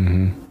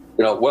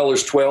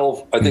 Weller's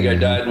 12. I think I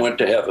died and went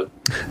to heaven.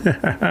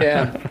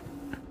 Yeah.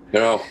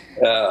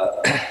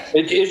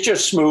 It's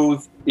just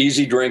smooth,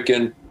 easy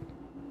drinking.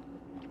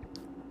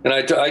 And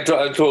I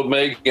told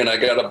Megan I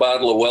got a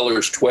bottle of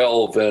Weller's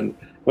 12, and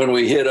when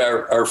we hit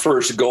our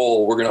first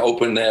goal, we're going to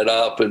open that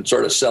up and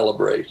sort of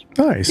celebrate.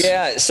 Nice.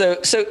 Yeah. So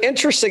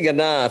interesting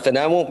enough, and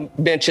I won't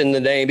mention the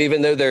name,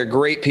 even though they're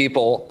great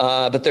people.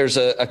 But there's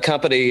a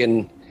company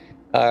in,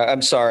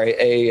 it's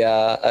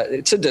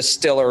a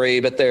distillery,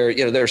 but they're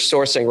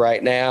sourcing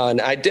right now.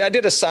 And I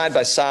did a side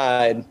by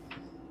side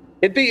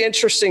it'd be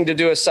interesting to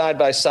do a side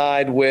by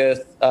side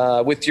with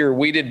your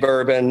wheated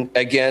bourbon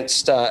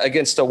against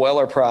a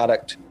Weller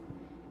product,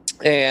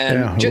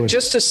 and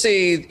just to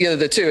see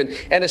the two,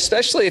 and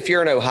especially if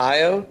you're in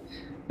Ohio,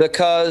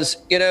 because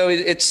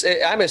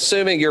I'm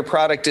assuming your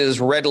product is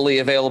readily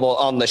available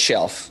on the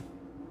shelf.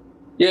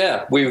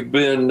 Yeah, we've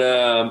been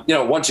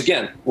once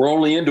again, we're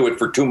only into it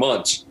for 2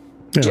 months.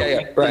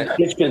 Yeah, right.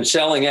 It's been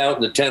selling out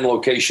in the 10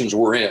 locations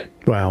we're in.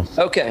 Wow.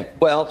 Okay.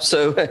 Well,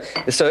 so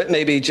it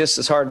may be just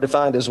as hard to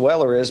find as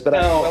Weller is, but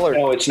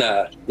no, it's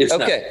not. It's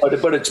okay.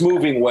 not. But it's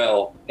moving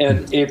well.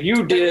 And if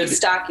you did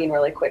stocking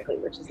really quickly,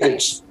 which is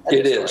nice.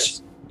 It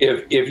is.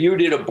 If you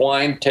did a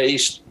blind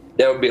taste,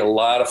 that would be a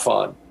lot of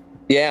fun.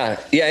 Yeah.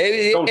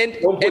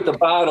 Don't put the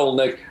bottle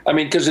next. I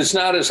mean, because it's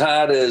not as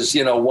hot as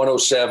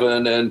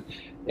 107, and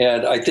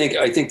I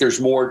think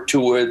there's more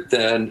to it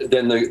than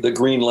the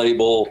green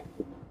label.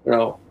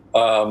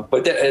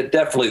 But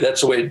definitely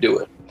that's the way to do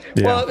it.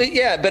 Yeah. Well,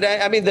 yeah, but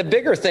I mean, the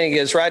bigger thing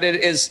is, right,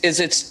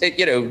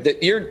 that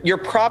you're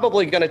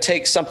probably going to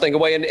take something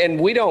away. And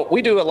we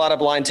do a lot of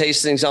blind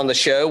tastings on the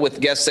show with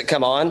guests that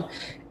come on,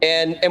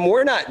 and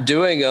we're not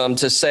doing them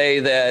to say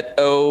that,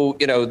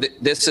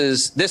 this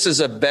is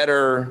a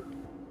better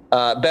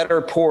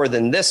pour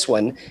than this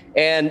one.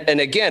 And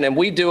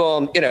we do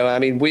them,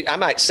 I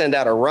might send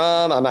out a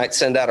rum,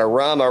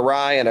 a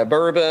rye, and a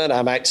bourbon.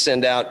 I might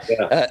send out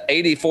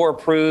 84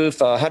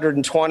 proof,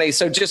 120.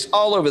 So just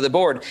all over the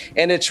board.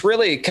 And it's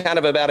really kind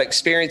of about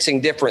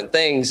experiencing different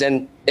things.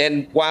 And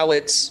while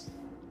it's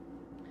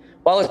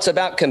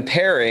about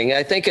comparing,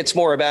 I think it's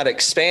more about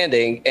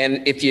expanding.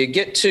 And if you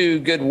get two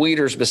good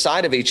weeders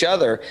beside of each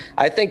other,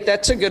 I think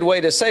that's a good way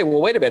to say,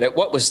 well, wait a minute,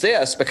 what was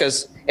this?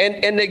 Because,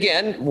 and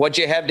again, what'd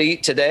you have to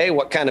eat today?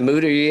 What kind of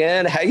mood are you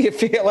in? How you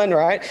feeling,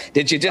 right?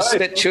 Did you just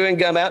spit chewing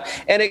gum out?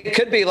 And it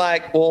could be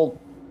like, well,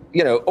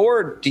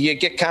 or do you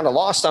get kind of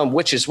lost on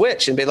which is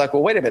which and be like,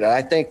 well, wait a minute,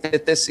 I think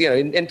that this,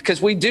 and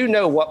because we do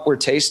know what we're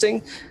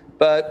tasting,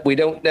 but we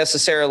don't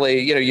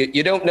necessarily,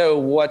 you don't know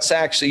what's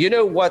actually,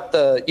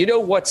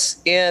 what's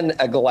in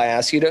a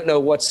glass. You don't know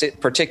what's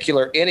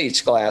particular in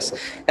each glass.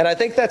 And I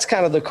think that's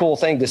kind of the cool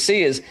thing to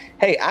see is,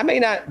 hey, I may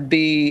not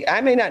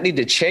need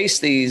to chase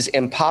these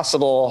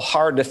impossible,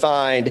 hard to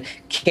find,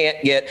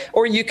 can't get,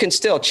 or you can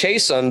still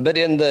chase them. But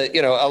in the,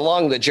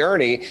 along the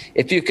journey,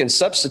 if you can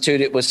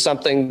substitute it with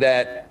something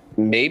that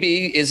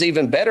maybe is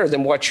even better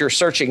than what you're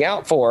searching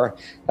out for,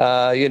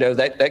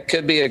 that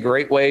could be a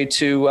great way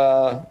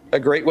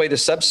to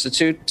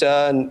substitute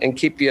and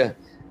keep you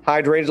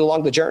hydrated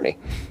along the journey.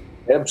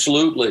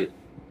 Absolutely.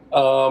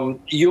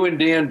 You and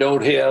Dan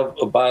don't have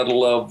a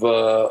bottle of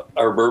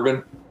our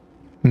bourbon?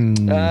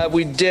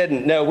 We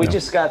didn't. No, we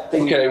just got the.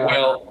 Okay,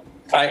 well,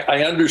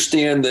 I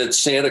understand that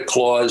Santa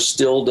Claus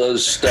still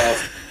does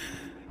stuff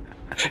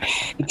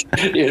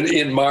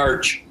in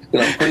March.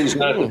 He's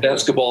not the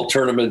basketball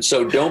tournament,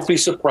 so don't be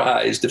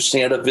surprised if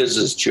Santa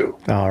visits you.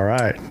 All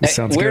right.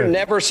 Sounds We're good.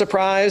 never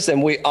surprised,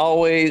 and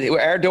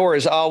our door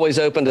is always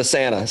open to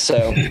Santa.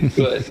 So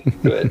good.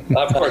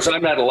 Of course,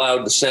 I'm not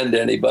allowed to send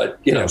any, but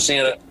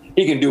Santa,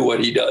 he can do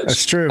what he does.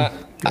 That's true.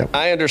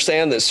 I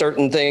understand that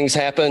certain things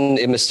happen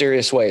in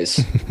mysterious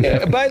ways.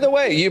 By the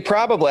way, I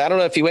don't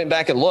know if you went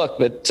back and looked,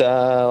 but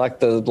like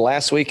the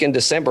last week in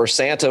December,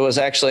 Santa was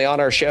actually on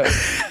our show.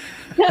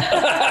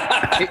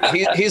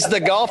 He's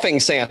the golfing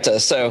Santa,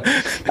 so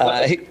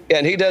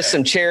he does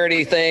some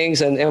charity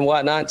things and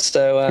whatnot.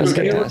 So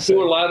do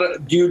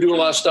you do a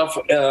lot of stuff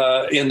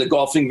in the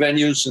golfing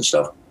venues and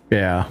stuff?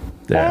 Yeah.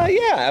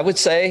 I would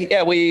say,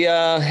 we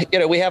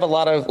have a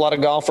lot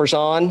of golfers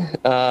on.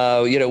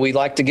 We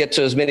like to get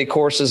to as many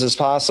courses as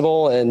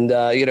possible, and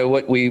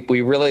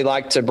we really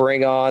like to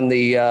bring on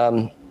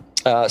the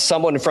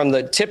someone from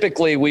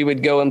typically we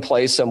would go and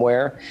play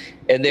somewhere,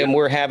 and then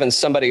we're having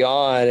somebody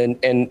on,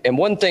 and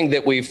one thing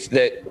that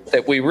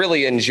we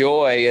really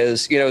enjoy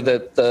is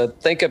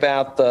think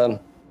about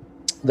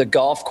the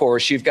golf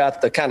course. You've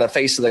got the kind of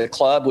face of the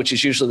club, which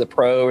is usually the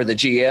pro or the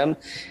GM.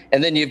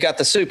 And then you've got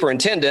the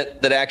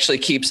superintendent that actually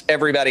keeps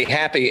everybody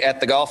happy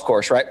at the golf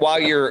course, right? While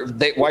you're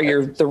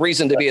the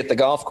reason to be at the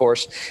golf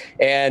course.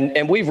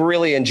 And we've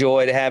really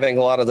enjoyed having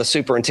a lot of the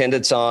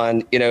superintendents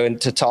on,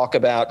 and to talk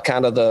about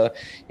kind of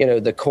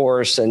the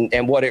course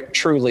and what it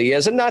truly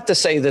is. And not to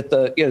say that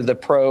the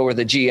pro or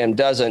the GM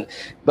doesn't,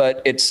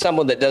 but it's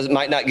someone that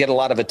might not get a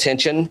lot of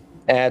attention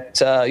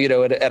at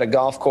a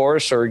golf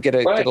course or get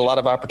a lot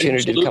of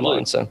opportunity to come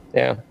on. So,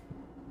 yeah.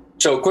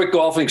 So quick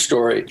golfing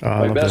story.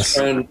 My best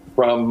friend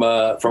from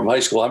high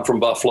school, I'm from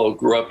Buffalo,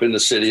 grew up in the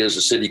city as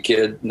a city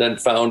kid, and then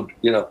found,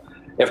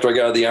 after I got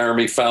out of the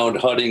Army, found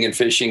hunting and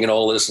fishing and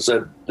all this and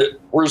said,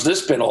 where's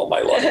this been all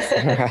my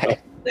life?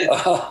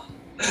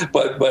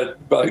 But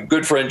my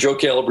good friend, Joe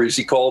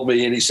Calabrese, he called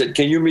me and he said,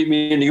 can you meet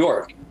me in New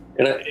York?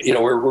 And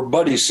we're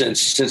buddies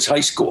since high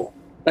school.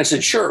 I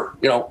said, sure.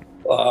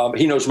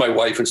 He knows my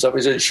wife and stuff.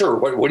 He said, sure.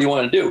 What do you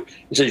want to do?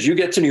 He says, you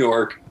get to New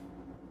York,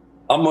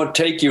 I'm going to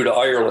take you to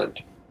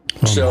Ireland.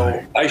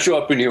 I show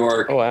up in New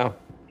York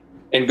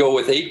and go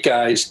with 8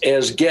 guys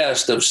as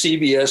guests of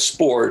CBS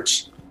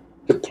Sports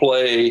to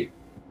play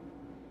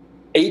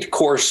 8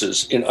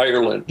 courses in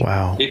Ireland.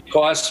 Wow. It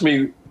cost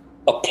me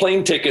a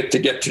plane ticket to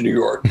get to New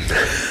York.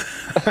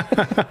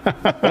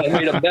 I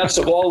made a mess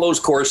of all those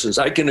courses.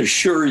 I can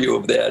assure you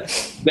of that.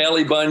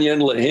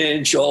 Ballybunion,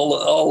 Lahinch,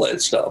 all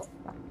that stuff.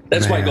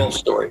 That's my golf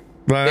story.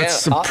 Well,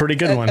 that's a pretty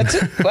good one. That's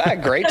a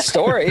great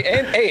story.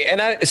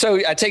 And so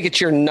I take it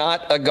you're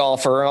not a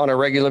golfer on a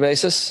regular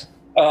basis?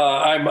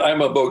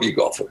 I'm a bogey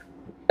golfer.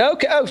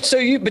 Okay. Oh, so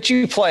you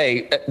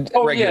play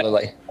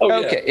regularly. Yeah. Oh,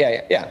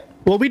 okay. Yeah.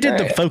 Well, we did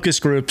the focus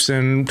groups,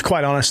 and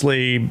quite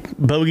honestly,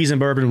 Bogeys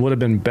and Bourbon would have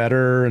been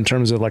better in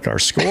terms of like our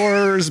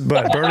scores,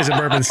 but Birdies and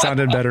Bourbon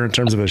sounded better in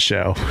terms of a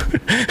show.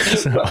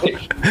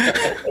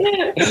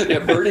 Yeah,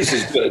 Birdies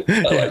is good. I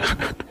like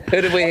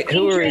it.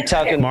 Who were we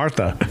talking?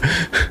 Martha.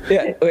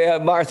 Yeah,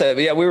 Martha.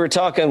 Yeah, we were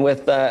talking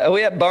with. We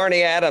had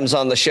Barney Adams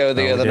on the show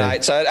the other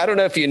night. So I don't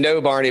know if you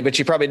know Barney, but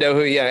you probably know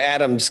who.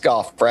 Adams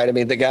Golf, right? I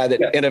mean, the guy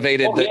that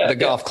innovated the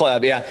golf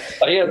club. Yeah,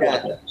 I had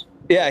one.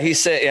 Yeah, he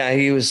said,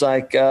 he was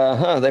like,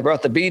 they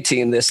brought the B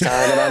team this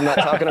time, and I'm not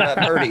talking about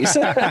birdies.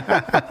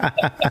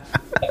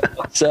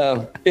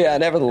 So,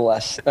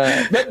 nevertheless.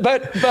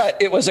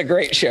 But it was a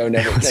great show.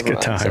 That was a good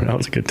time. That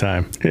was a good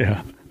time.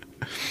 Yeah.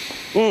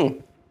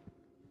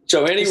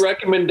 So any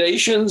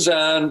recommendations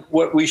on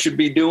what we should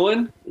be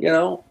doing?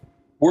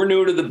 We're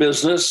new to the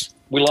business.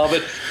 We love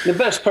it. The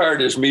best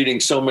part is meeting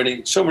so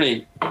many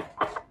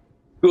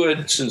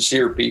good,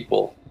 sincere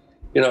people,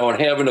 and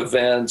having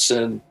events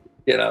and,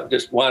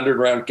 just wandering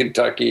around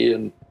Kentucky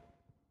and,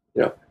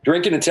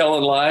 drinking and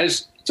telling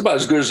lies. It's about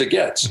as good as it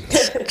gets.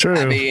 True.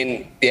 I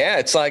mean,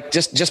 it's like,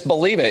 just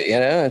believe it,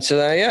 it's,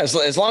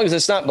 as long as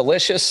it's not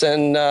malicious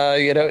and,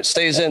 it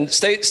stays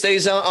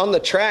on the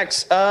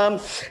tracks. I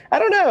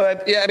don't know.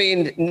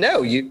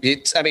 No,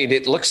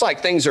 it looks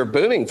like things are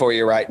booming for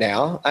you right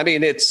now. I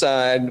mean, it's,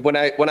 when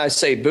I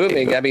say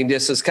booming, I mean,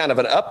 this is kind of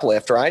an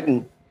uplift, right?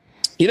 And,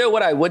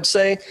 what I would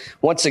say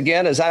once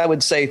again is I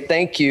would say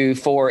thank you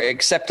for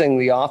accepting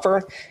the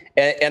offer.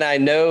 And I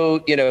know,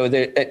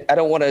 that I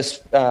don't want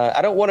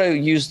to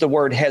use the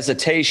word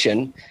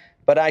hesitation,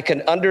 but I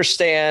can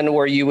understand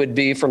where you would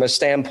be from a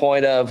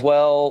standpoint of,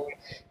 well,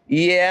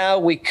 yeah,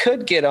 we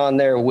could get on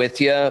there with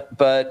you,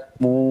 but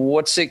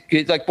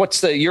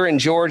you're in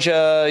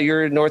Georgia,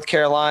 you're in North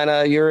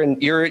Carolina, you're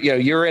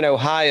in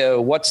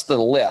Ohio. What's the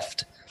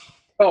lift?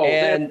 Oh,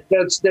 and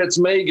that's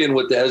Megan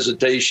with the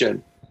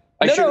hesitation.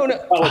 No.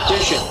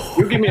 Politician.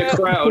 You give me a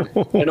crowd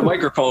and a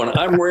microphone,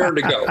 I'm raring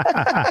to go.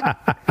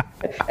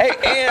 Hey,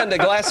 and a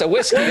glass of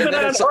whiskey. And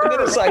then it's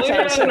like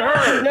no.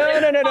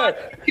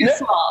 Too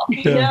small.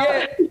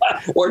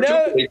 Or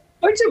too big.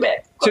 Or too big.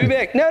 Too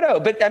big. No.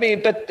 But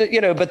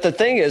the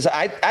thing is,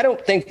 I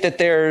don't think that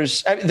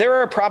there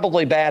are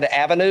probably bad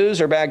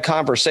avenues or bad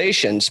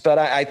conversations, but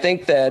I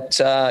think that,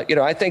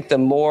 I think the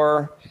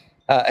more,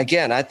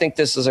 again, I think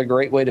this is a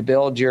great way to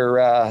build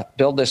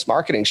this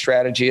marketing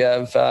strategy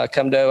of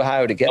come to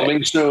Ohio to get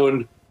coming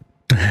soon.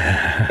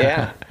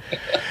 Yeah.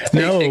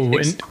 No,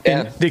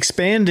 and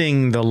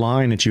expanding the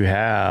line that you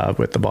have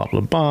with the bottle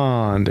of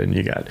Bond, and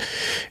you got,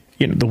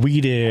 the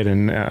weeded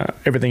and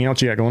everything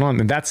else you got going on,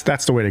 and that's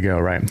the way to go,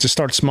 right? Just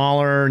start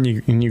smaller, and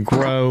you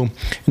grow,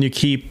 and you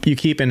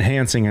keep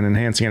enhancing and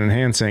enhancing and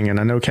enhancing. And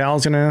I know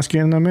Cal's going to ask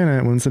you in a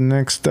minute, when's the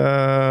next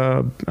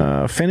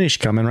finish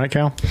coming, right,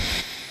 Cal?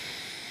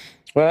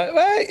 Well,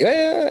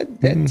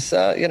 it's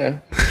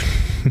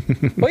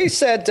Well, you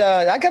said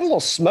I got a little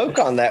smoke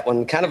on that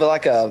one, kind of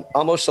like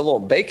almost a little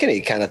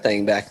bacony kind of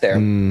thing back there.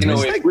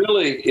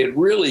 It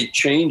really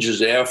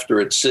changes after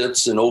it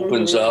sits and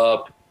opens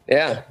up.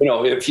 Yeah.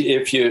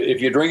 If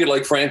you drink it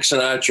like Frank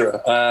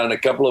Sinatra on a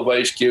couple of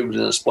ice cubes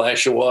and a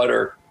splash of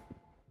water,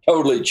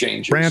 totally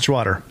changes. Ranch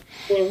water.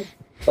 A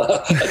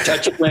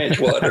touch of ranch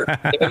water.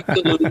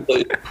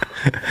 Absolutely.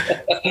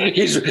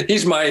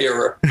 He's my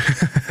era.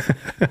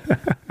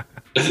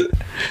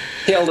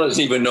 Cal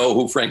doesn't even know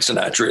who Frank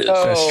Sinatra is.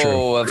 Oh, that's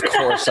true. Of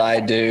course I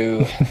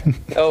do.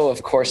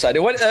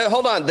 What?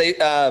 Hold on. He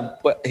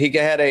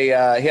had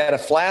a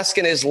flask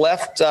in his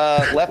left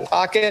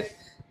pocket.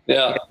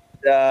 Yeah.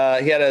 He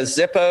had a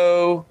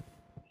Zippo.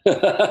 He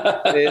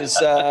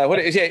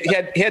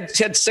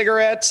had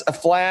cigarettes, a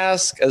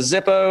flask, a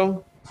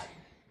Zippo.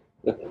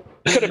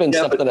 Could have been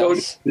something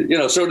else.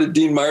 So did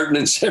Dean Martin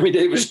and Sammy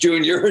Davis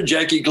Jr. and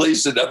Jackie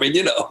Gleason. I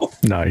mean,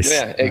 Nice.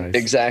 Yeah, nice.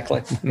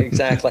 Exactly.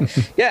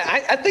 Yeah,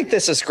 I think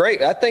this is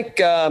great. I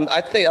think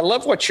I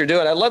love what you're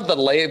doing. I love the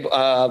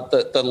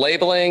the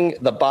labeling,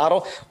 the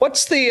bottle. What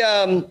does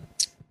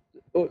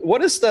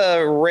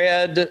the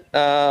red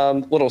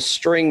little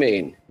string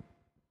mean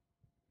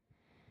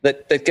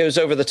that goes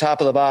over the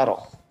top of the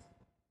bottle?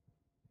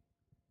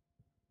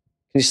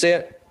 Can you see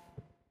it?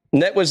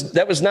 And that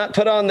was not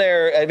put on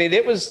there. I mean,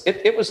 it was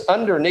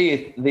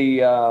underneath the.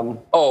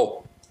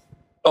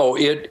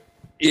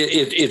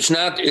 It's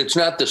not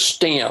the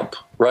stamp,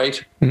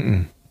 right?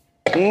 Mm-mm.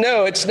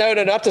 No, it's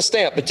not the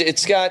stamp, but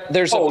it's got.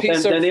 There's a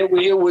piece of. Then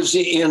it was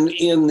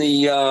in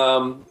the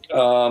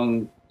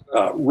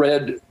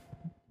red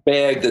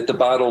bag that the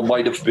bottle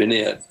might have been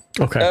in.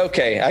 Okay.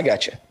 Okay, I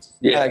got you.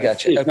 I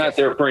got you. It's not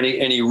there for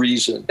any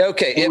reason.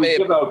 Okay. When we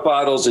give out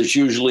bottles, it's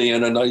usually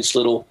in a nice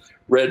little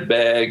red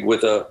bag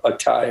with a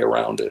tie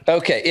around it.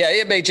 Okay. Yeah,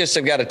 it may just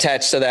have got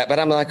attached to that, but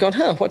I'm like, going,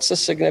 what's the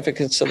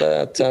significance of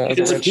that?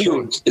 It's a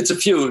fuse. It's a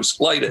fuse.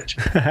 Light it.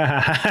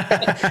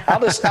 I'll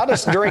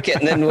just drink it,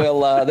 and then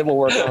we'll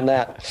work on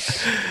that.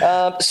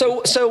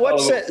 So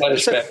what's it?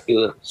 Back to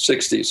the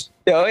 60s.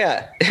 Oh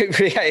yeah,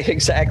 yeah,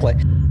 exactly.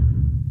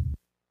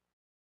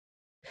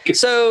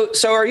 So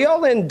are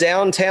y'all in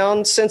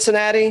downtown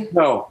Cincinnati?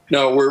 No,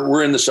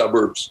 we're in the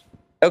suburbs.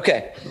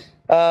 Okay.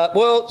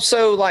 Well,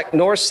 so like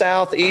north,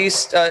 south,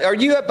 east. Are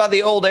you up by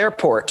the old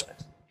airport?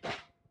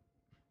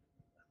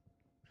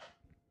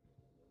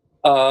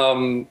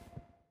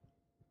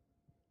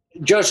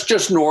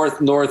 Just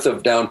north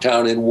of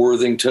downtown in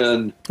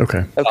Worthington.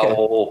 Okay.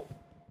 Powell.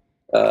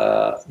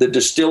 The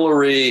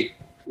distillery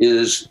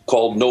is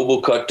called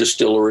Noble Cut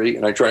Distillery,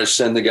 and I try to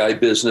send the guy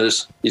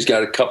business. He's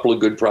got a couple of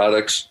good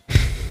products,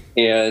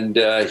 and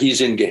he's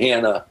in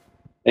Gahanna.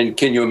 And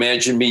can you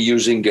imagine me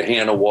using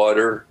Gahanna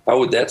water? How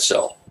would that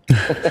sell?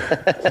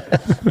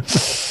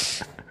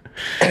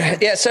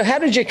 Yeah. So how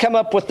did you come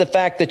up with the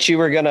fact that you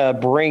were going to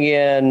bring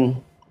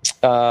in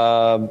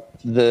I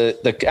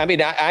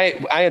mean,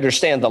 I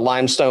understand the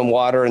limestone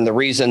water and the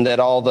reason that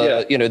all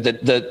the,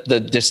 the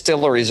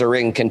distilleries are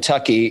in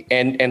Kentucky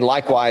and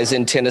likewise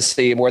in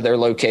Tennessee where they're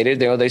located,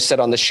 they sit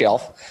on the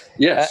shelf.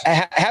 Yes.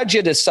 How'd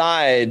you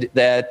decide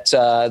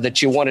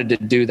that you wanted to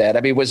do that?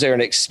 I mean, was there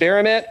an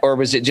experiment or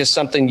was it just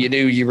something you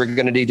knew you were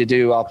going to need to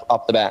do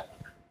off the bat?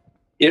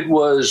 It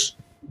was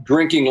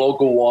drinking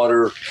local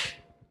water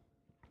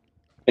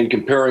and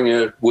comparing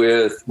it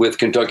with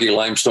Kentucky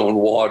limestone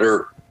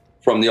water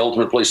from the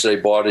ultimate place that I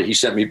bought it. He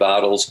sent me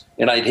bottles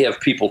and I'd have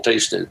people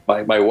taste it.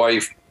 My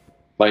wife,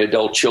 my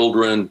adult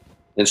children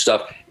and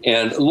stuff.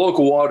 And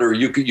local water,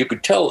 you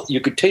could tell,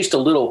 you could taste a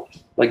little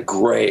like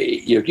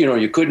gray. You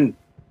couldn't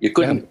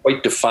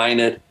quite define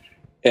it.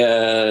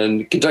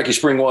 And Kentucky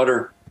spring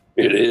water,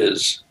 it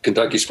is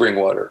Kentucky spring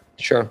water.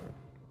 Sure.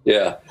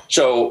 Yeah.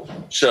 So,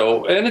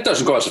 and it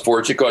doesn't cost a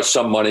fortune. It costs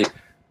some money,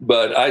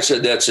 but I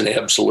said, that's an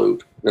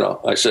absolute,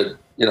 I said,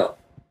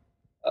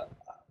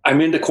 I'm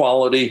into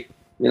quality.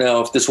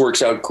 If this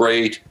works out,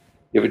 great.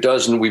 If it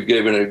doesn't, we've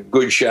given it a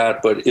good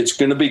shot, but it's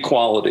going to be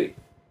quality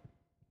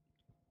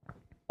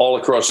all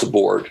across the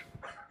board.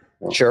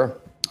 Sure.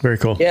 Very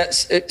cool.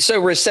 Yes.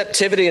 So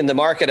receptivity in the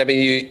market. I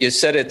mean, you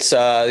said it's,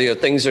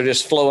 things are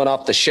just flowing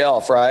off the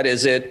shelf, right?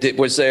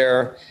 Was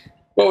there?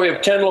 Well, we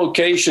have 10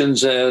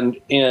 locations and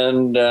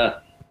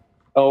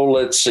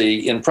let's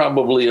see, in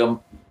probably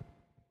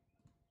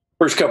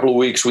first couple of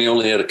weeks, we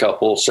only had a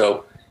couple.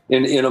 So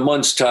in a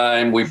month's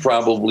time, we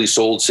probably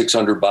sold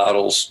 600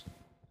 bottles,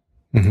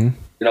 in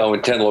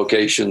 10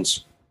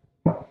 locations.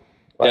 Wow.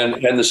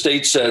 And the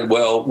state said,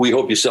 well, we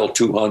hope you sell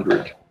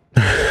 200.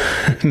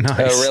 Nice.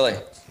 Oh, really?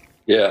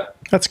 Yeah.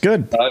 That's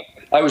good.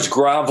 I was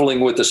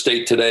groveling with the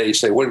state today,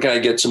 say, when can I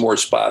get some more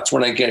spots?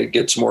 When can I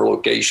get some more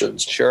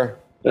locations? Sure.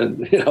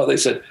 And, they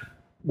said,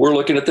 we're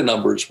looking at the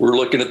numbers. We're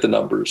looking at the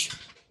numbers.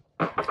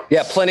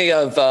 Yeah. Plenty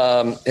of,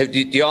 do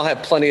you all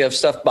have plenty of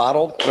stuff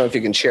bottled? I don't know if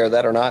you can share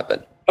that or not,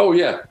 but. Oh,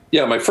 yeah.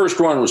 Yeah. My first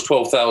run was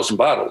 12,000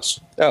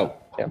 bottles. Oh,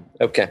 yeah.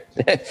 Okay.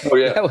 Oh,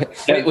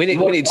 yeah. we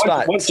need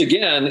spots. Once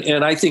again,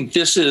 and I think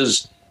this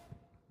is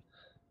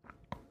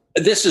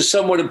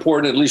somewhat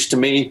important, at least to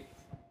me,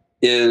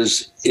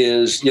 is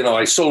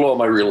I sold all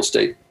my real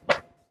estate.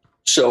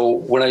 So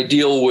when I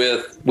deal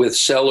with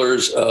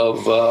sellers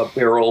of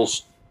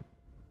barrels,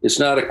 it's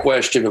not a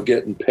question of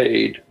getting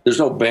paid. There's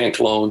no bank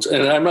loans.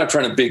 And I'm not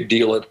trying to big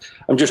deal it.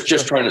 I'm just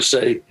trying to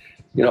say,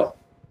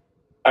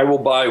 I will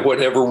buy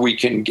whatever we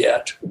can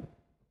get.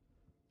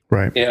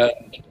 Right. And,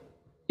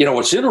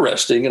 what's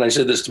interesting, and I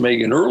said this to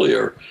Megan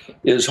earlier,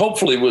 is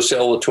hopefully we'll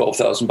sell the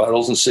 12,000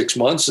 bottles in 6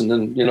 months and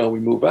then, we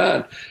move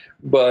on.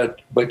 But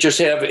just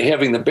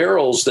having the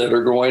barrels that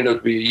are going to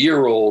be a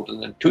year old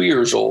and then 2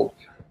 years old,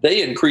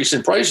 they increase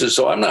in prices.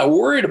 So I'm not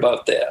worried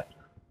about that.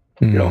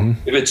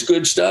 Mm-hmm. If it's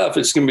good stuff,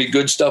 it's going to be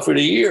good stuff in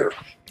a year.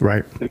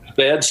 Right. If it's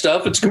bad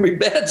stuff, it's going to be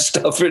bad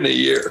stuff in a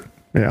year.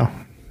 Yeah.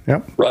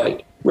 Yep.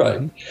 Right.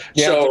 Mm-hmm.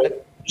 Yeah.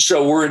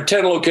 So we're in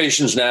 10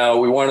 locations now.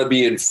 We want to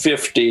be in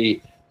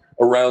 50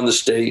 around the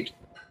state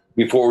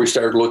before we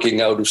start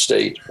looking out of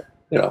state.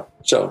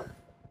 So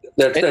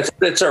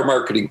that's our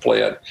marketing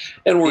plan.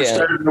 And we're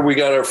starting. We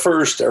got our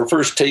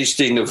first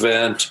tasting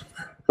event,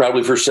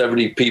 probably for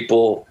 70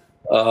 people,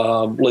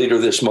 later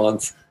this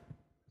month.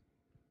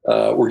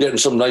 We're getting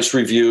some nice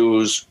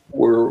reviews.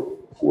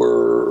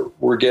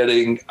 We're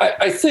getting.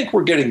 I think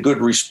we're getting good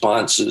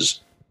responses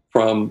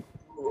from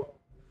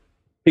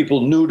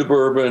people new to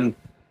bourbon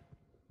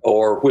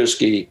or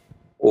whiskey,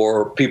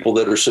 or people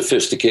that are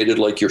sophisticated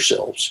like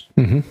yourselves.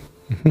 Mm-hmm.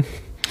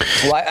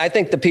 Mm-hmm. Well, I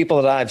think the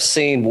people that I've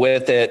seen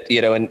with it,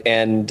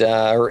 and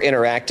or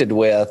interacted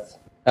with,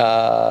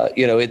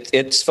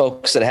 it's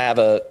folks that have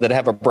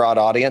a broad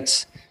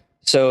audience.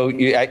 So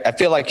I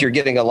feel like you're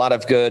getting a lot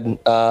of good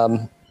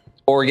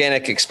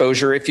organic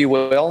exposure, if you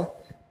will.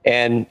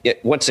 And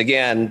once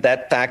again,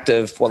 that fact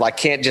of, well, I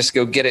can't just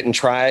go get it and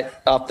try it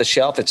off the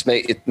shelf.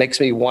 It makes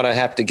me want to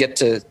have to get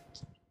to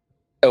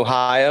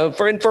Ohio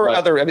for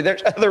right.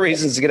 There's other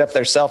reasons to get up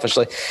there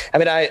selfishly.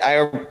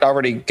 I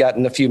already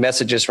gotten a few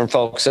messages from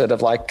folks that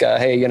have like,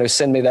 hey,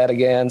 send me that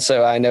again.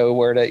 So I know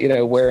where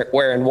to,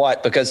 where and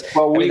what, because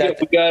we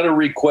got a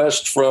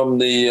request from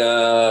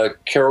the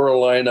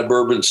Carolina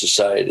Bourbon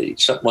Society,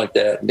 something like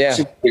that. Yeah.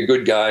 He's a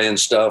good guy and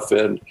stuff.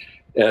 And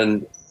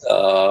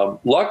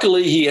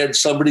luckily he had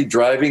somebody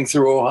driving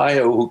through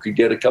Ohio who could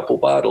get a couple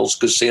bottles,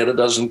 because Santa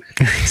doesn't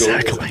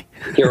exactly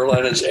go to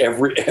Carolinas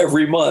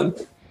every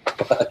month.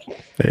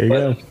 There you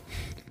go.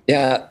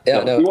 Yeah.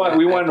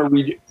 We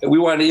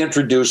want to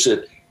introduce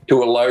it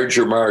to a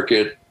larger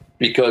market,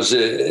 because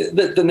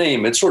the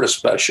name, it's sort of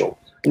special.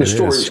 And the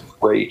story is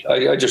great.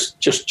 I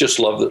just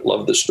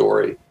love the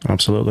story.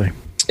 Absolutely.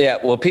 Yeah.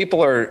 Well,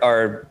 people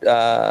are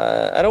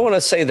I don't want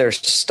to say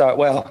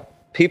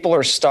people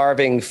are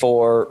starving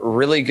for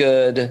really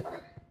good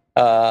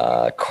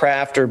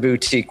craft or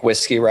boutique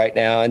whiskey right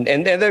now,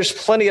 and there's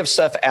plenty of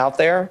stuff out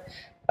there.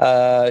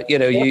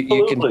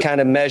 You can kind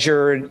of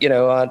measure,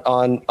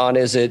 on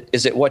is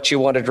it what you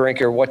want to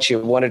drink or what you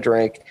want to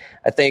drink.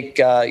 I think,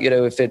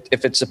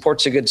 if it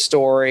supports a good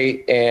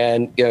story,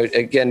 and,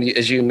 again,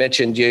 as you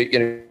mentioned,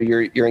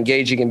 you're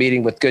engaging and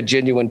meeting with good,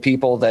 genuine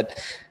people that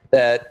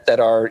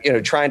are,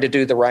 trying to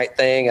do the right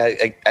thing.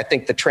 I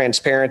think the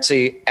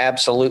transparency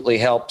absolutely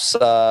helps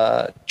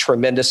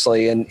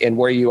tremendously in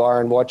where you are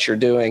and what you're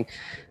doing.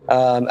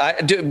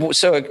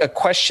 So a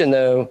question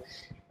though,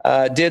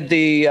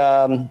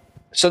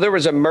 so there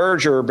was a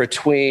merger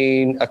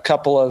between a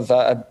couple of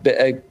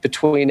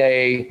between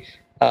a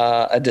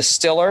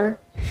distiller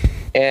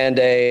and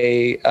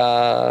a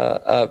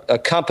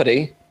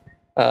company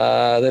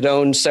that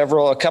owns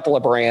a couple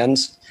of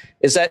brands.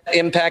 Is that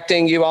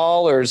impacting you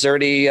all, or is there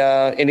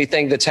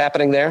anything that's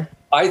happening there?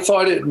 I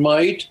thought it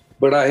might,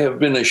 but I have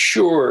been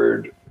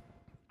assured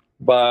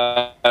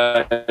by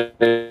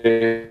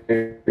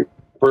the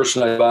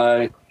person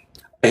I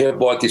have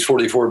bought these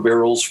 44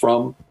 barrels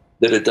from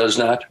that it does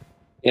not.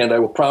 And I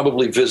will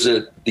probably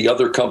visit the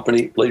other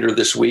company later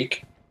this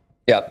week.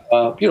 Yeah.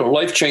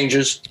 Life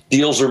changes,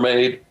 deals are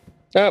made.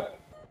 Yep.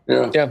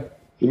 Yeah.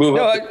 You move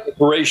up the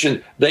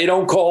corporation, they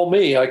don't call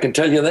me. I can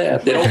tell you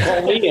that. They don't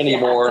call me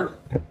anymore.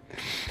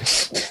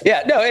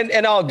 Yeah, no,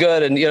 and all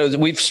good. And,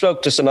 we've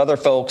spoke to some other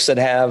folks that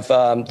have,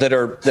 that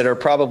are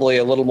probably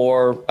a little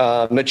more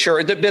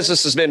mature. The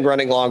business has been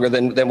running longer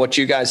than what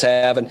you guys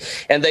have.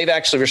 And they've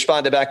actually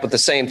responded back with the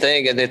same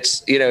thing. And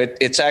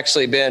it's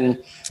actually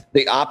been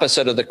the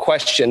opposite of the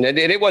question. And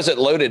it wasn't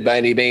loaded by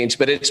any means,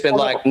 but it's been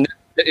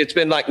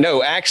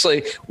no,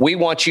 actually, we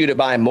want you to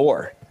buy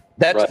more.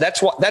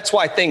 That's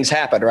why things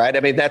happen, right?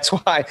 That's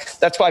why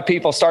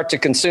people start to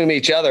consume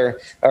each other,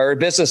 or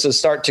businesses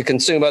start to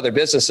consume other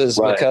businesses,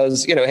 right?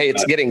 Because, hey,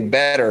 it's getting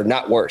better,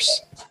 not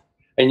worse.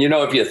 And,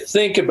 if you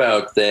think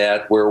about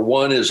that, where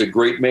one is a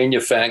great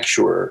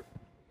manufacturer,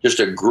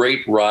 just a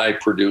great rye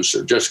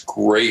producer, just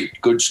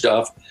good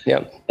stuff.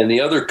 Yeah. And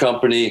the other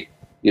company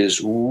is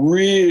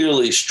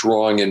really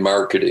strong in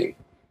marketing,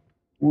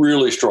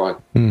 really strong.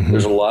 Mm-hmm.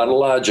 There's a lot of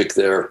logic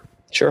there.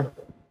 Sure.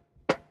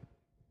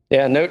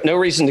 Yeah, no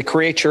reason to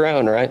create your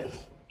own, right?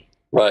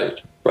 Right.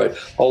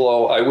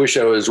 Although I wish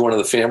I was one of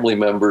the family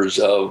members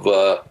of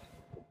the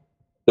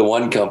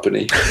one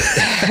company.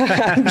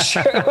 I'm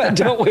sure.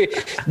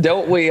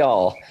 Don't we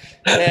all?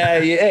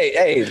 Yeah.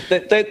 Hey.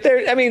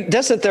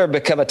 Doesn't there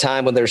become a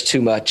time when there's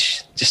too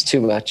much? Just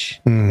too much.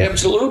 Mm.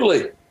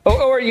 Absolutely.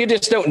 Or you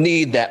just don't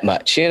need that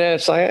much.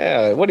 It's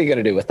like, what are you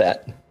going to do with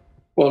that?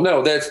 Well,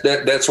 no.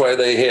 That's why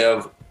they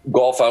have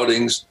golf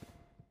outings,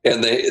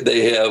 and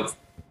they have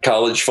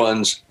college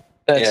funds.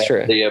 That's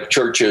true. They have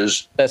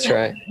churches. That's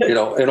right.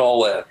 And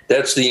all that.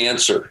 That's the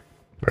answer.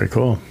 Very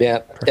cool.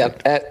 Yeah.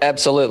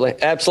 Absolutely.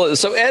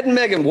 So Ed and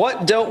Megan,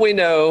 what don't we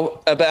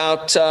know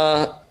about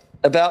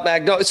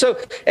Magnolia? So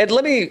Ed,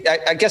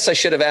 I guess I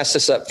should have asked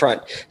this up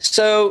front.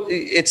 So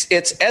it's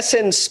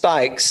SN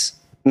Spikes.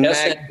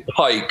 SN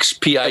Pikes,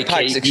 P-I-K-E.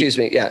 Pikes, excuse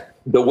me. Yeah.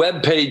 The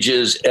web page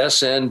is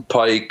SN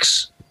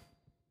Pikes,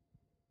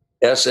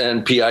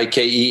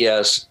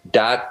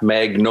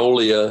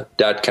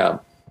 SNPIKES.magnolia.com.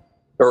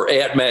 Or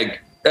at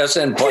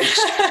SN Pikes.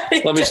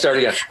 Let me start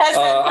again.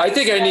 I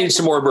think I need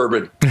some more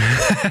bourbon.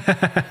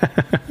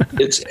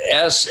 It's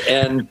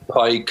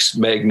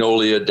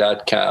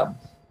snpikesmagnolia.com.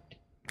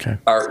 Okay.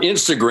 Our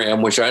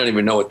Instagram, which I don't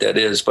even know what that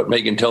is, but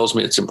Megan tells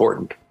me it's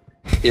important,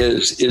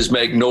 is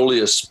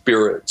Magnolia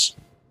Spirits.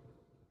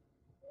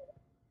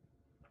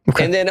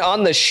 Okay. And then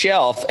on the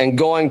shelf and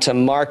going to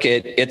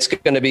market, it's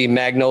going to be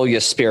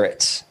Magnolia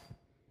Spirits.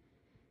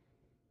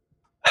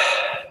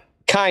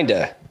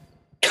 Kinda.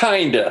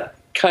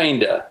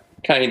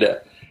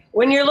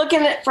 When you're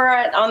looking for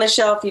it on the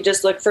shelf, you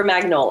just look for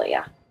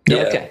Magnolia.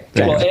 Yeah. Okay.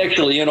 Well,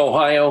 actually, in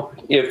Ohio,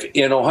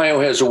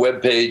 Ohio has a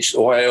webpage,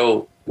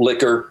 Ohio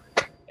Liquor,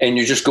 and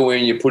you just go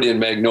in, you put in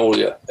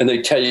Magnolia, and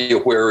they tell you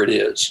where it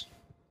is.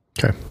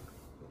 Okay.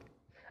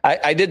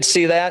 I did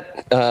see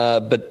that,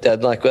 but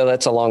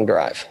that's a long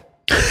drive.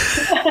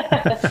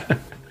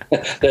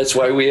 That's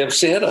why we have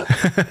Santa.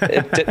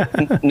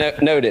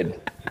 Noted.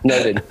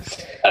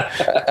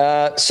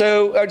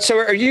 So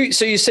are you?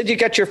 So you said you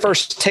got your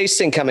first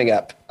tasting coming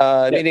up,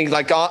 meaning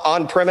like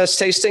on-premise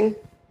tasting?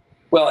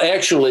 Well,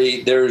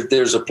 actually,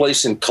 there's a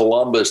place in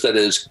Columbus that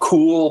is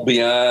cool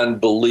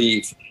beyond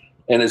belief,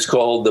 and it's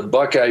called the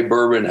Buckeye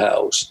Bourbon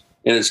House,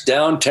 and it's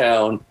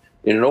downtown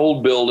in an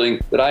old building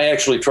that I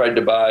actually tried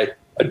to buy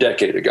a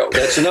decade ago.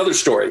 That's another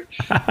story.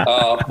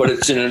 But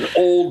it's in an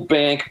old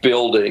bank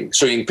building.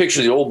 So you can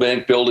picture the old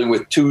bank building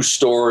with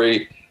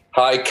 2-story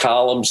high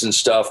columns and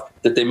stuff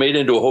that they made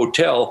into a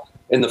hotel.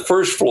 And the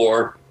first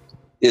floor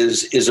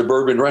is a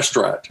bourbon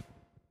restaurant.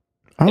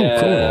 Oh,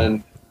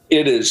 and cool.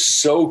 It is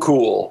so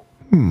cool.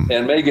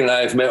 And Megan and I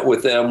have met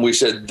with them. We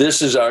said,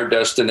 this is our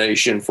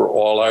destination for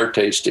all our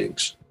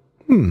tastings.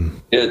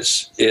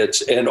 It's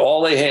and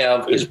all they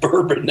have is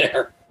bourbon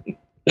there.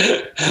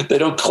 They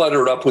don't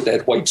clutter it up with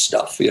that white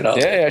stuff, you know.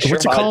 Yeah, sure.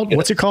 What's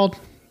it called?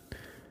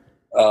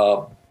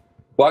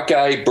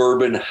 Buckeye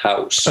Bourbon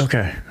House.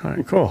 Okay. All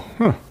right. Cool.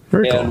 Huh.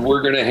 Very cool. And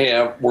we're gonna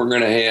have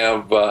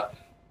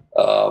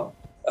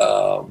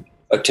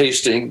a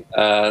tasting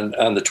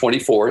on the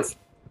 24th,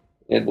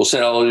 and we'll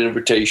send out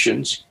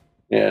invitations.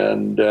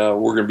 And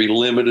we're going to be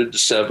limited to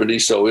 70,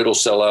 so it'll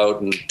sell out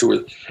in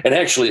 2 and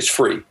actually it's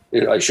free.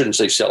 I shouldn't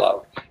say sell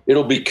out.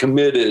 It'll be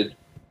committed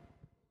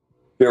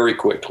very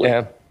quickly.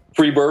 Yeah.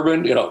 Free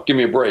bourbon, give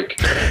me a break.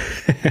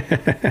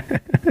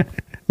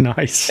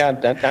 Nice. Yeah,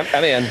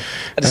 I'm in.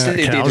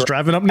 Cal's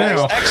driving up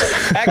now.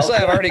 Actually,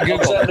 I've already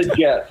Googled it.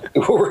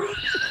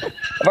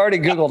 I've already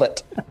Googled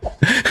it.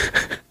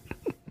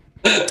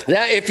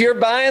 Now, if you're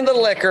buying the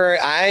liquor,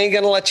 I ain't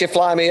going to let you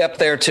fly me up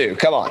there too.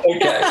 Come on.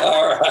 Okay.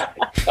 All right.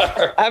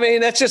 I mean,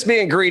 that's just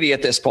being greedy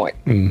at this point.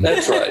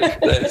 That's right.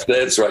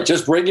 That's right.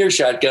 Just bring your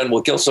shotgun.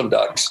 We'll kill some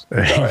ducks.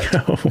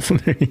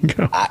 There you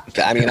go.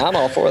 I mean, I'm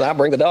all for that. I'll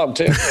bring the dog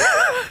too.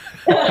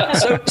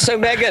 So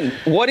Megan,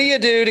 what do you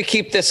do to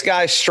keep this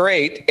guy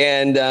straight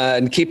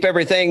and keep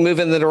everything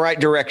moving in the right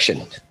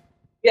direction?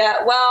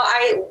 Yeah, well,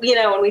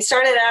 when we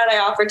started out, I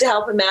offered to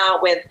help him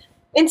out with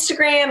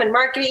Instagram and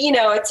marketing.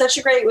 It's such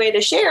a great way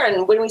to share.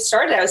 And when we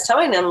started, I was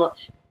telling them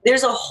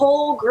there's a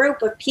whole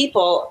group of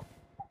people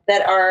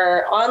that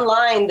are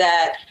online,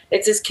 that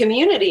it's this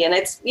community. And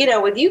it's,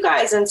 with you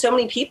guys and so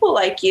many people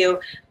like you,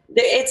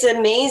 it's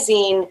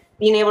amazing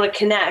being able to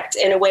connect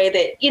in a way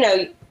that,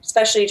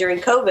 especially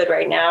during COVID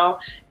right now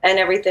and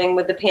everything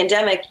with the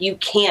pandemic, you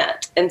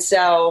can't. And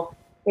so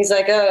he's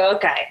like, oh,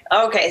 okay.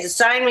 So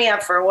sign me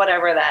up for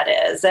whatever that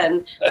is.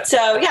 And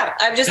so, yeah,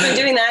 I've just been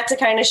doing that to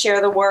kind of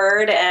share the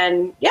word.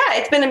 And yeah,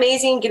 it's been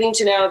amazing getting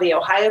to know the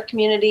Ohio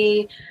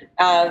community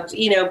of,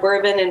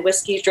 bourbon and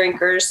whiskey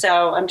drinkers.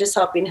 So I'm just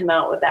helping him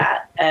out with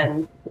that.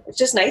 And it's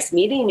just nice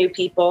meeting new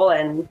people.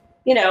 And,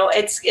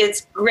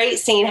 it's great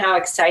seeing how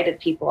excited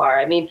people are.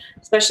 I mean,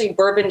 especially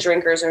bourbon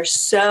drinkers are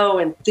so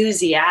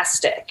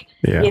enthusiastic,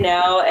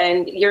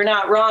 and you're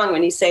not wrong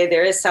when you say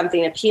there is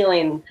something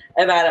appealing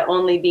about it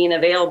only being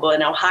available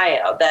in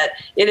Ohio. That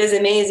it is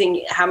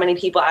amazing how many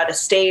people out of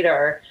state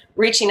are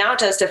reaching out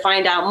to us to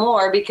find out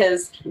more,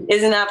 because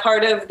isn't that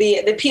part of the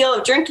appeal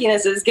of drinking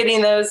is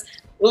getting those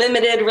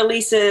limited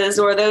releases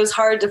or those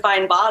hard to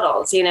find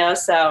bottles,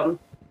 so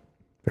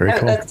very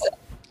cool.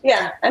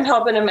 Yeah, I'm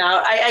helping him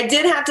out. I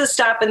did have to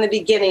stop in the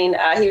beginning.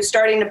 He was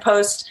starting to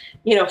post,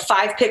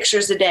 5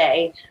 pictures a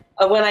day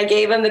when I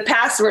gave him the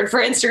password for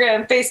Instagram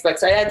and Facebook.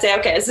 So I had to say,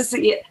 okay, this is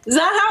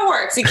not how it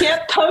works. You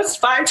can't post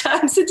 5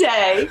 times a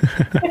day.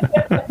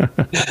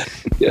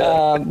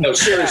 No,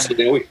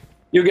 seriously,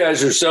 you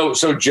guys are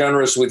so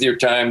generous with your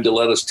time to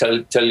let us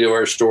tell you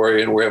our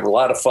story, and we're having a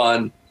lot of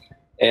fun.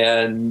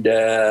 And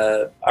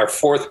our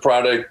 4th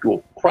product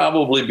will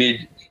probably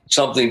be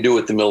something to do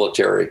with the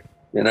military,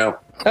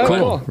 Oh,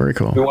 cool. Very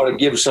cool. We want to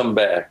give some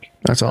back.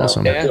 That's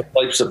awesome. That's what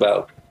life's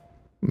about.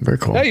 Very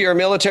cool. No, you're a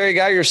military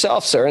guy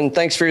yourself, sir, and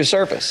thanks for your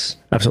service.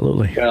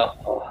 Absolutely.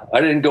 I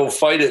didn't go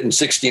fight it in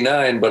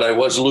 '69, but I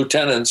was a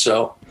lieutenant,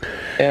 so.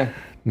 Yeah,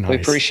 nice. We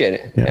appreciate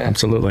it. Yeah,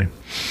 absolutely.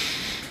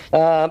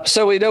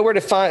 So we know where to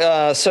find.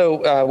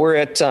 We're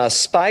at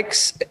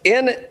Spikes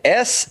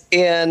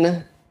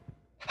SN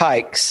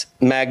Hikes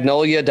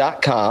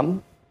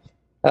Magnolia.com.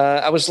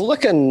 I was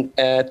looking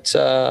at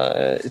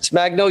it's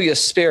Magnolia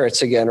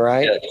Spirits again,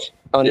 right? Yes.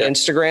 On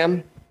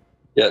Instagram.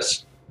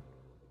 Yes.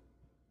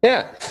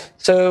 Yeah.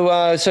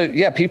 So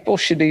yeah, people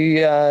should be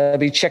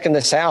checking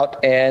this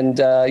out. And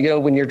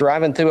when you're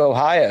driving through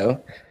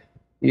Ohio,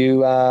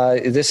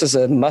 this is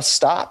a must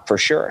stop for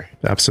sure.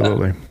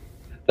 Absolutely.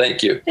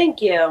 Thank you.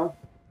 Thank you.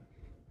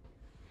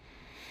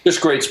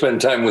 Just great spending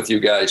time with you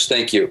guys.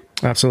 Thank you.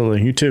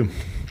 Absolutely. You too.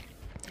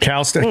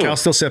 Cal's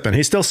still sipping.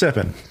 He's still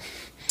sipping.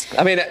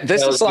 I mean,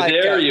 this is like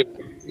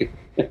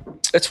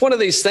it's one of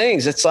these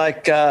things. It's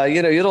like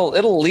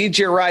it'll lead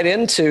you right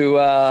into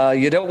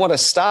you don't want to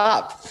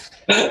stop,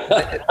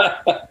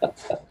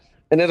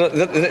 and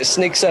it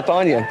sneaks up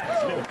on you.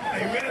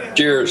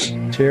 Cheers.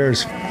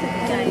 Cheers.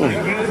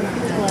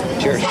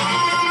 Cheers.